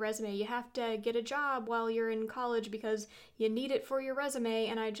to your resume. You have to get a job while you're in college because you need it for your resume.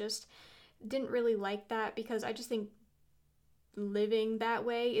 And I just didn't really like that because I just think living that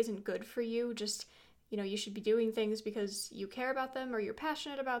way isn't good for you. Just, you should be doing things because you care about them or you're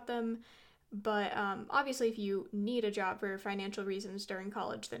passionate about them. But obviously, if you need a job for financial reasons during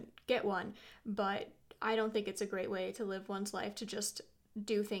college, then get one. But I don't think it's a great way to live one's life to just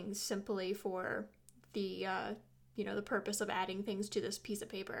do things simply for the, the purpose of adding things to this piece of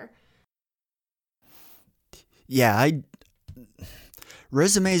paper. Yeah,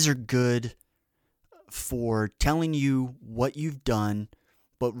 resumes are good for telling you what you've done,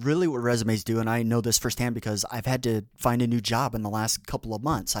 but really what resumes do, and I know this firsthand because I've had to find a new job in the last couple of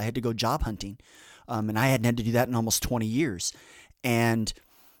months. I had to go job hunting, and I hadn't had to do that in almost 20 years. And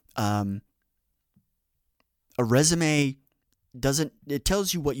a resume it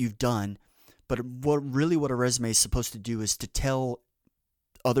tells you what you've done, but what a resume is supposed to do is to tell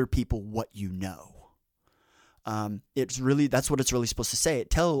other people what you know. That's what it's really supposed to say.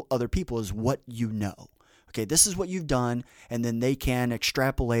 Tell other people is what you know. Okay, this is what you've done, and then they can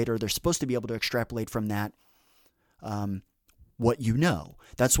extrapolate, or they're supposed to be able to extrapolate from that what you know.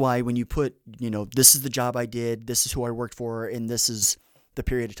 That's why when you put, this is the job I did, this is who I worked for, and this is the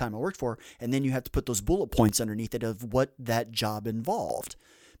period of time I worked for, and then you have to put those bullet points underneath it of what that job involved,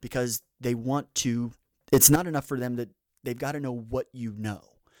 because it's not enough for them they've got to know what you know.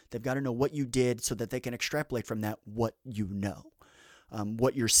 They've got to know what you did so that they can extrapolate from that what you know,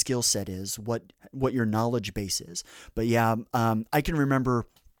 what your skill set is, what your knowledge base is. But yeah, I can remember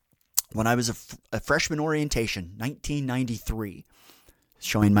when I was a freshman orientation, 1993,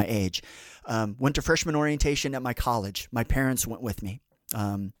 showing my age, went to freshman orientation at my college. My parents went with me,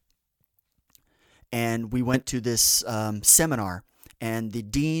 and we went to this seminar. And the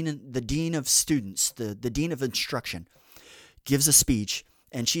dean of students, the dean of instruction, gives a speech.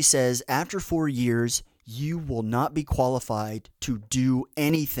 And she says, after 4 years, you will not be qualified to do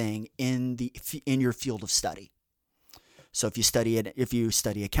anything in your field of study. So if you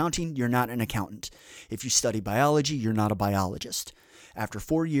study accounting, you're not an accountant. If you study biology, you're not a biologist. After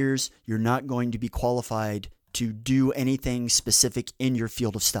 4 years, you're not going to be qualified to do anything specific in your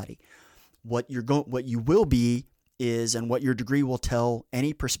field of study. What you will be is, and what your degree will tell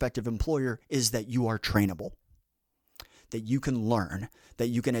any prospective employer, is that you are trainable, that you can learn, that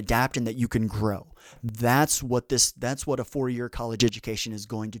you can adapt, and that you can grow. That's what a 4-year college education is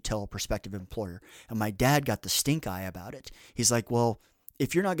going to tell a prospective employer. And my dad got the stink eye about it. He's like, well,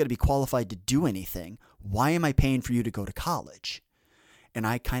 if you're not going to be qualified to do anything, why am I paying for you to go to college? And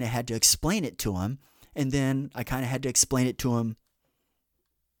I kind of had to explain it to him. And then I kind of had to explain it to him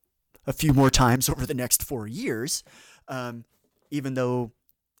a few more times over the next 4 years, even though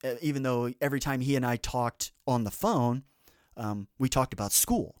every time he and I talked on the phone, we talked about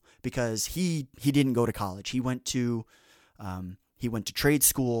school, because he didn't go to college. He went to trade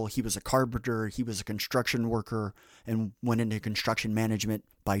school. He was a carpenter. He was a construction worker and went into construction management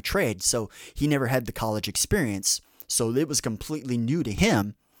by trade. So he never had the college experience. So it was completely new to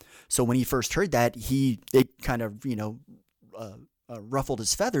him. So when he first heard that, it kind of, ruffled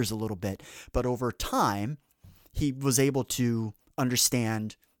his feathers a little bit. But over time, he was able to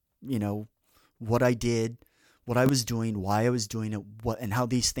understand, what I did, what I was doing, why I was doing it, and how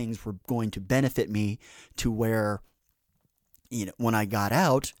these things were going to benefit me, to where, when I got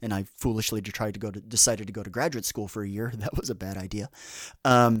out and I foolishly decided to go to graduate school for a year, that was a bad idea.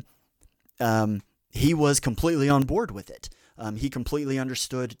 He was completely on board with it. He completely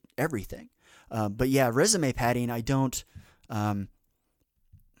understood everything. But yeah, resume padding,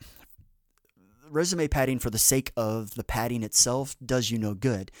 resume padding for the sake of the padding itself does you no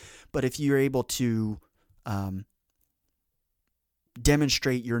good. But if you're able to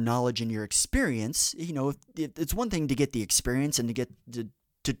demonstrate your knowledge and your experience, it's one thing to get the experience and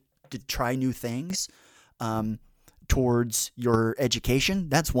to to try new things towards your education,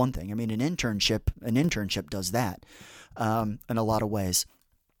 that's one thing. I mean, an internship does that in a lot of ways.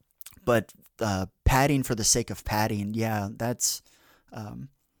 But padding for the sake of padding, yeah, that's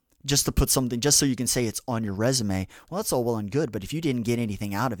just to put something, just so you can say it's on your resume. Well, that's all well and good, but if you didn't get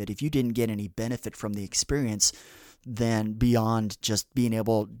anything out of it, if you didn't get any benefit from the experience, then beyond just being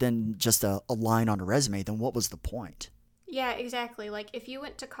able, then just a line on a resume, then what was the point? Yeah, exactly. Like if you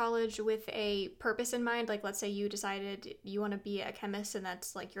went to college with a purpose in mind, like let's say you decided you want to be a chemist and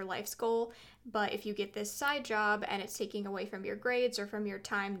that's like your life's goal, but if you get this side job and it's taking away from your grades or from your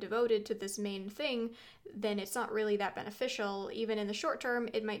time devoted to this main thing, then it's not really that beneficial. Even in the short term,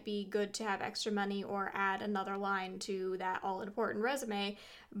 it might be good to have extra money or add another line to that all important resume.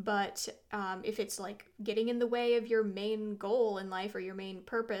 But if it's like getting in the way of your main goal in life or your main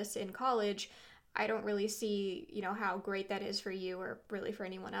purpose in college, I don't really see, how great that is for you or really for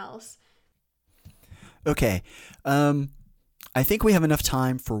anyone else. Okay. I think we have enough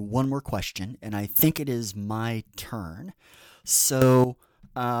time for one more question, and I think it is my turn. So,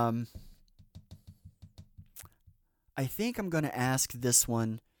 I think I'm going to ask this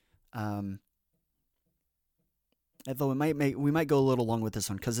one, although we might go a little long with this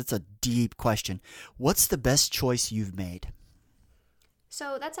one because it's a deep question. What's the best choice you've made?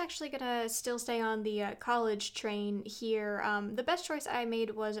 So that's actually going to still stay on the college train here. The best choice I made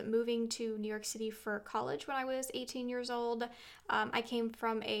was moving to New York City for college when I was 18 years old. I came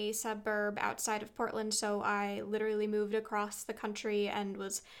from a suburb outside of Portland, so I literally moved across the country and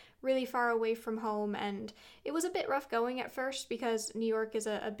was really far away from home, and it was a bit rough going at first because New York is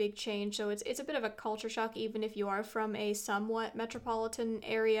a big change, so it's a bit of a culture shock even if you are from a somewhat metropolitan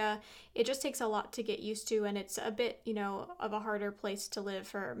area. It just takes a lot to get used to, and it's a bit, of a harder place to live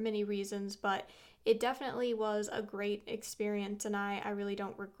for many reasons, but it definitely was a great experience, and I really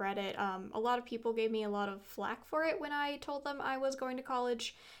don't regret it. A lot of people gave me a lot of flack for it when I told them I was going to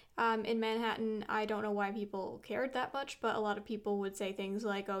college in Manhattan. I don't know why people cared that much, but a lot of people would say things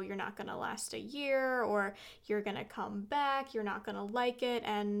like, oh, you're not going to last a year, or you're going to come back, you're not going to like it,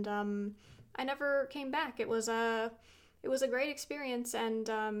 and I never came back. It was a great experience, and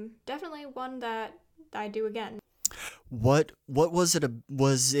definitely one that I do again. What was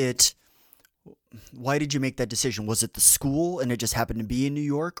it? Why did you make that decision? Was it the school and it just happened to be in New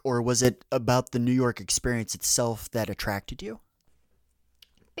York, or was it about the New York experience itself that attracted you?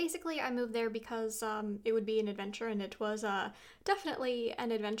 Basically, I moved there because it would be an adventure, and it was definitely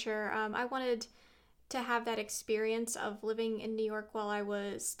an adventure. I wanted to have that experience of living in New York while I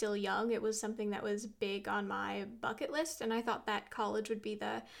was still young. It was something that was big on my bucket list, and I thought that college would be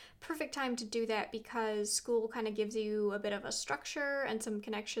the perfect time to do that because school kind of gives you a bit of a structure and some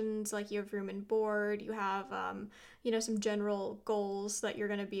connections, like you have room and board, you have, some general goals that you're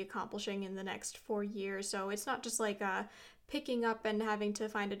going to be accomplishing in the next 4 years. So it's not just like picking up and having to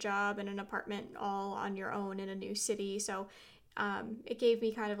find a job and an apartment all on your own in a new city. So it gave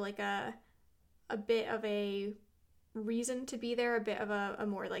me kind of like a bit of a reason to be there, a bit of a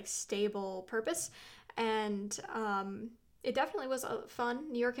more like stable purpose. And it definitely was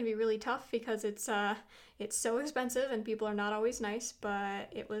fun. New York can be really tough because it's so expensive and people are not always nice,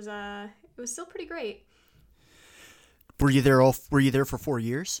 but it was still pretty great. Were you there for 4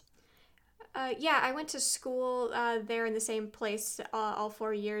 years? Yeah, I went to school there in the same place all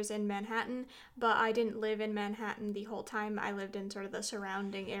 4 years in Manhattan, but I didn't live in Manhattan the whole time. I lived in sort of the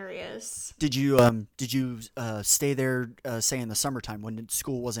surrounding areas. Did you stay there, say in the summertime when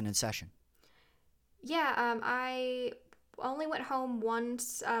school wasn't in session? Yeah, I only went home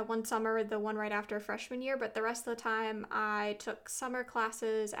once, one summer, the one right after freshman year, but the rest of the time I took summer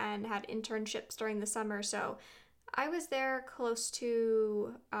classes and had internships during the summer, so I was there close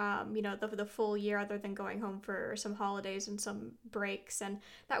to, the full year other than going home for some holidays and some breaks. And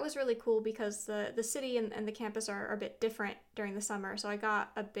that was really cool because the city and the campus are a bit different during the summer. So I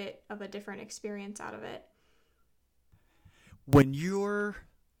got a bit of a different experience out of it. When you're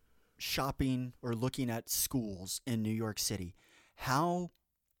shopping or looking at schools in New York City, how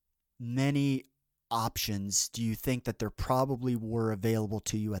many options do you think that there probably were available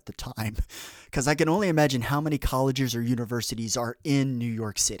to you at the time? Because I can only imagine how many colleges or universities are in New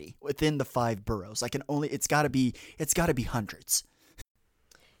York City within the 5 boroughs. It's got to be hundreds.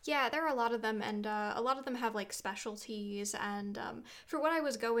 Yeah, there are a lot of them, and a lot of them have like specialties. And for what I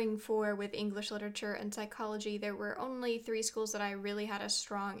was going for with English literature and psychology, there were only 3 schools that I really had a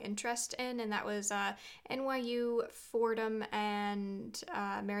strong interest in, and that was NYU, Fordham, and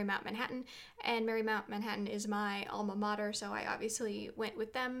Marymount Manhattan. And Marymount Manhattan is my alma mater, so I obviously went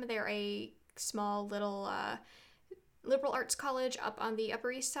with them. They're a small little liberal arts college up on the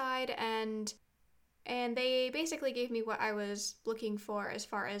Upper East Side, and they basically gave me what I was looking for as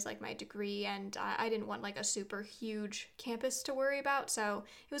far as like my degree, and I didn't want like a super huge campus to worry about, so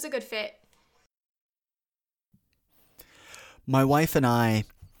it was a good fit. My wife and I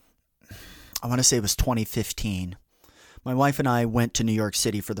want to say it was 2015. My wife and I went to New York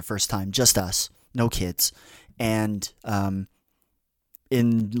City for the first time, just us, no kids, and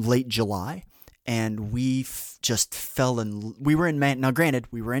in late July, and we just fell in. We were in now. Granted,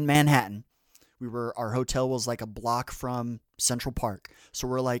 we were in Manhattan. Our hotel was like a block from Central Park, so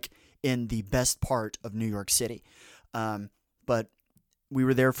we're like in the best part of New York City. But we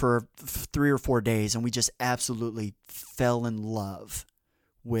were there for 3 or 4 days, and we just absolutely fell in love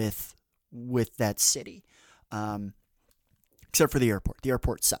with that city. Except for the airport. The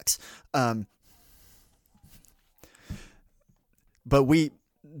airport sucks. But we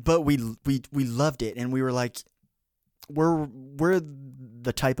loved it, and we were like, we're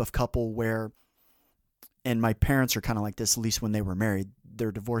the type of couple where, and my parents are kind of like this, at least when they were married.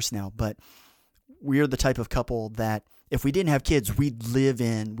 They're divorced now, but we're the type of couple that if we didn't have kids, we'd live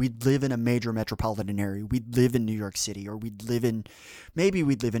in a major metropolitan area. We'd live in New York City, or we'd live in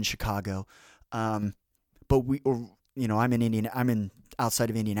Chicago. I'm in outside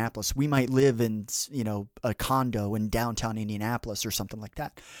of Indianapolis. We might live in, a condo in downtown Indianapolis or something like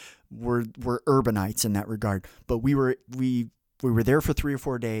that. We're urbanites in that regard. But we were there for 3 or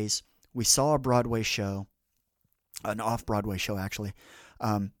 4 days. We saw a Broadway show, an off-Broadway show actually,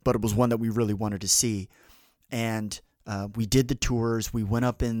 but it was one that we really wanted to see. And we did the tours. We went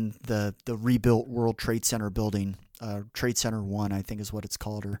up in the rebuilt World Trade Center building, Trade Center 1, I think is what it's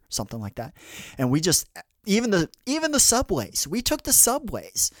called, or something like that. And we just even the subways. We took the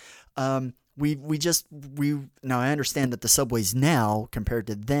subways. Now I understand that the subways now compared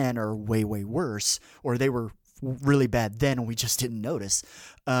to then are way, way worse, or they were really bad then and we just didn't notice.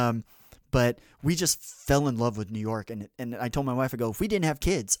 But we just fell in love with New York, and I told my wife, I go, if we didn't have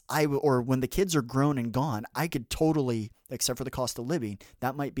kids, or when the kids are grown and gone, I could totally, except for the cost of living,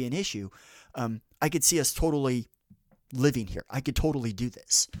 that might be an issue. I could see us totally living here. I could totally do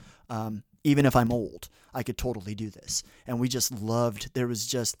this. Even if I'm old, I could totally do this. And we just loved, there was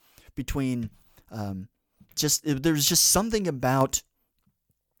just there was just something about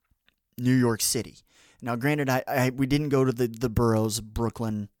New York City. Now, granted, we didn't go to the boroughs,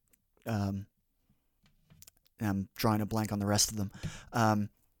 Brooklyn. I'm drawing a blank on the rest of them.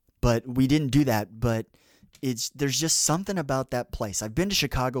 But we didn't do that. But there's just something about that place. I've been to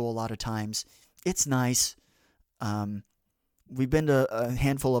Chicago a lot of times. It's nice. We've been to a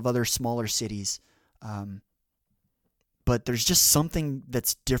handful of other smaller cities. But there's just something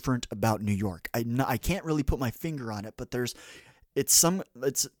that's different about New York. I can't really put my finger on it, but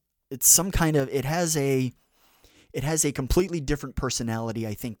it has a completely different personality,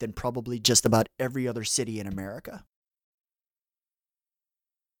 I think, than probably just about every other city in America.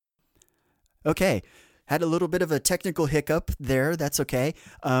 Okay, had a little bit of a technical hiccup there. That's okay.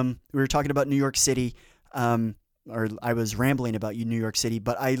 We were talking about New York City, or I was rambling about New York City,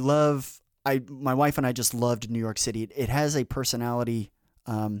 but my wife and I just loved New York City. It has a personality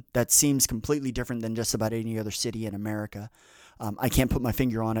that seems completely different than just about any other city in America. I can't put my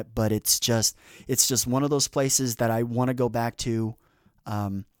finger on it, but it's just one of those places that I want to go back to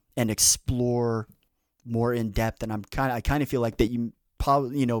and explore more in depth. And I kind of feel like that you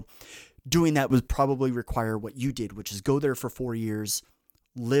probably, doing that would probably require what you did, which is go there for 4 years,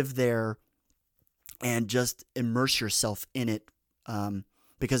 live there, and just immerse yourself in it,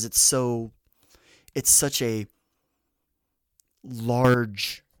 because it's such a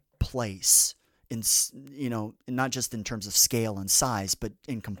large place. Not just in terms of scale and size, but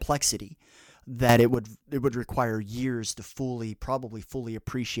in complexity, that it would require years to probably fully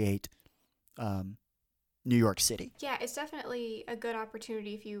appreciate New York City. Yeah, it's definitely a good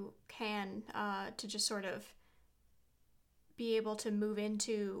opportunity if you can to just sort of be able to move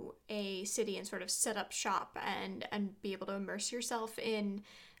into a city and sort of set up shop and be able to immerse yourself in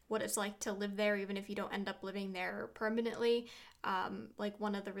what it's like to live there, even if you don't end up living there permanently. Like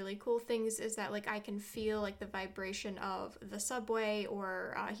one of the really cool things is that like I can feel like the vibration of the subway,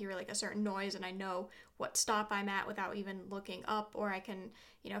 or hear like a certain noise, and I know what stop I'm at without even looking up. Or I can,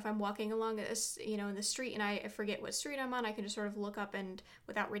 if I'm walking along in the street and I forget what street I'm on, I can just sort of look up and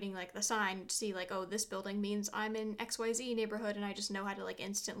without reading like the sign, see like, oh, this building means I'm in XYZ neighborhood, and I just know how to like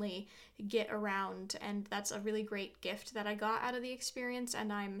instantly get around. And that's a really great gift that I got out of the experience,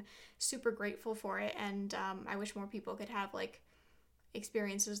 and I'm super grateful for it. And I wish more people could have like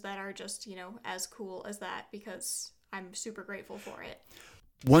experiences that are just, as cool as that, because I'm super grateful for it.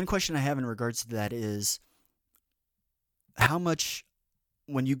 One question I have in regards to that is, how much,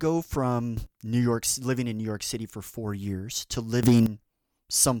 when you go from living in New York City for 4 years to living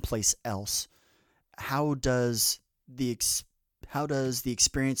someplace else, how does the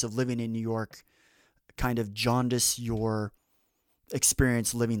experience of living in New York kind of jaundice your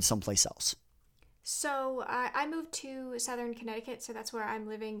experience living someplace else? So I moved to Southern Connecticut, so that's where I'm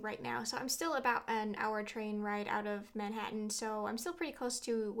living right now. So I'm still about an hour train ride out of Manhattan, so I'm still pretty close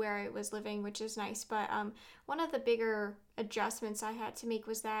to where I was living, which is nice. But one of the bigger adjustments I had to make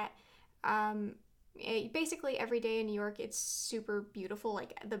was that basically every day in New York, it's super beautiful.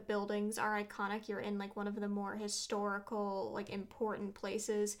 Like, the buildings are iconic. You're in like one of the more historical, like, important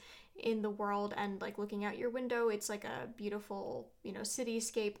places in the world, and like looking out your window, it's like a beautiful,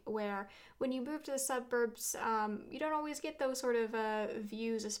 cityscape. Where when you move to the suburbs, you don't always get those sort of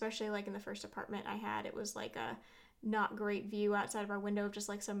views, especially like in the first apartment I had. It was like a not great view outside of our window of just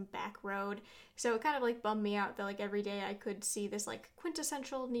like some back road. So it kind of like bummed me out that like every day I could see this like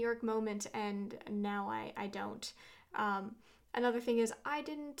quintessential New York moment, and now I don't. Another thing is I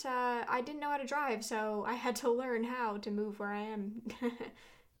didn't know how to drive, so I had to learn how to move where I am.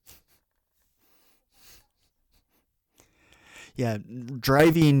 Yeah,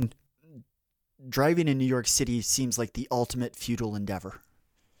 driving in New York City seems like the ultimate futile endeavor.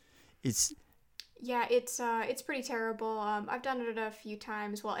 It's Yeah, it's pretty terrible. I've done it a few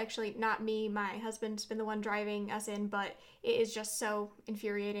times. Well, actually, not me. My husband's been the one driving us in, but it is just so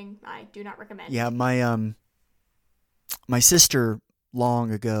infuriating. I do not recommend. Yeah, my sister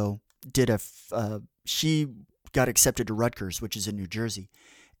long ago she got accepted to Rutgers, which is in New Jersey,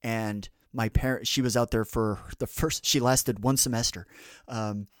 and she was out there for she lasted one semester.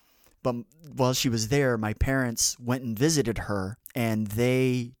 But while she was there, my parents went and visited her, and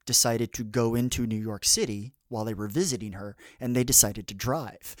they decided to go into New York City while they were visiting her, and they decided to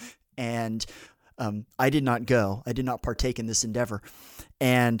drive. And I did not go. I did not partake in this endeavor.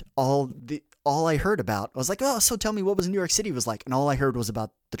 And all I heard about, I was like, oh, so tell me what was New York City was like. And all I heard was about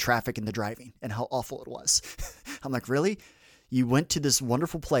the traffic and the driving and how awful it was. I'm like, really? You went to this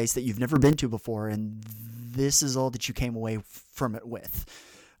wonderful place that you've never been to before, and this is all that you came away from it with.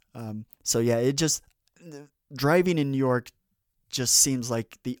 So yeah, driving in New York just seems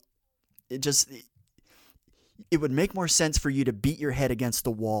like it would make more sense for you to beat your head against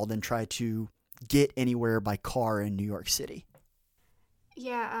the wall than try to get anywhere by car in New York City.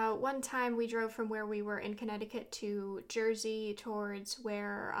 Yeah, one time we drove from where we were in Connecticut to Jersey towards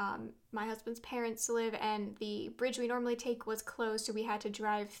where my husband's parents live, and the bridge we normally take was closed, so we had to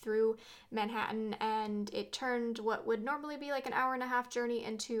drive through Manhattan, and it turned what would normally be like an hour and a half journey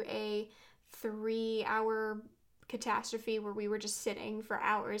into a 3-hour catastrophe where we were just sitting for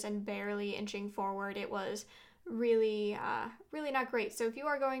hours and barely inching forward. It was really, really not great. So if you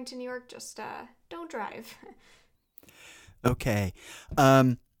are going to New York, just don't drive. Okay.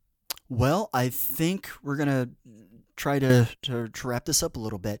 Well, I think we're going to try to wrap this up a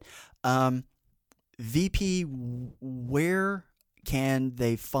little bit. VP, where can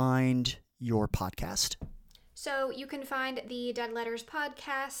they find your podcast? So you can find the Dead Letters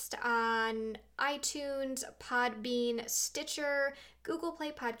podcast on iTunes, Podbean, Stitcher, Google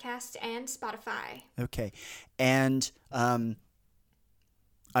Play Podcasts, and Spotify. Okay. And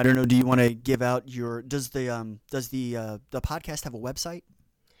I don't know, do you want to give out does the podcast have a website?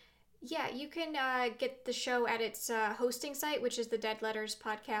 Yeah, you can get the show at its hosting site, which is the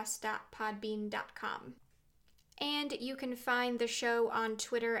deadletterspodcast.podbean.com. And you can find the show on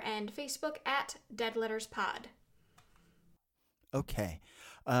Twitter and Facebook at Dead Letters Pod. Okay.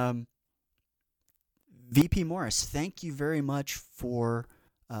 VP Morris, thank you very much for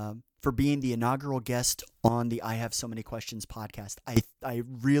being the inaugural guest on the I Have So Many Questions podcast. I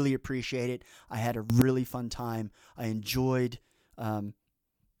really appreciate it. I had a really fun time. I enjoyed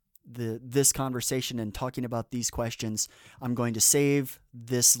this conversation and talking about these questions. I'm going to save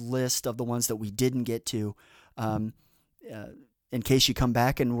this list of the ones that we didn't get to in case you come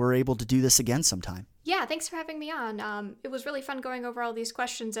back and we're able to do this again sometime. Yeah, thanks for having me on. It was really fun going over all these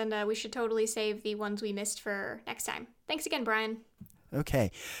questions, and we should totally save the ones we missed for next time. Thanks again, Brian.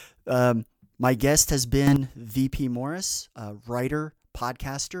 Okay. My guest has been VP Morris, writer,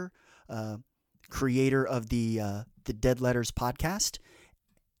 podcaster, creator of the Dead Letters podcast.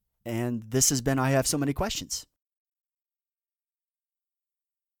 And this has been I Have So Many Questions.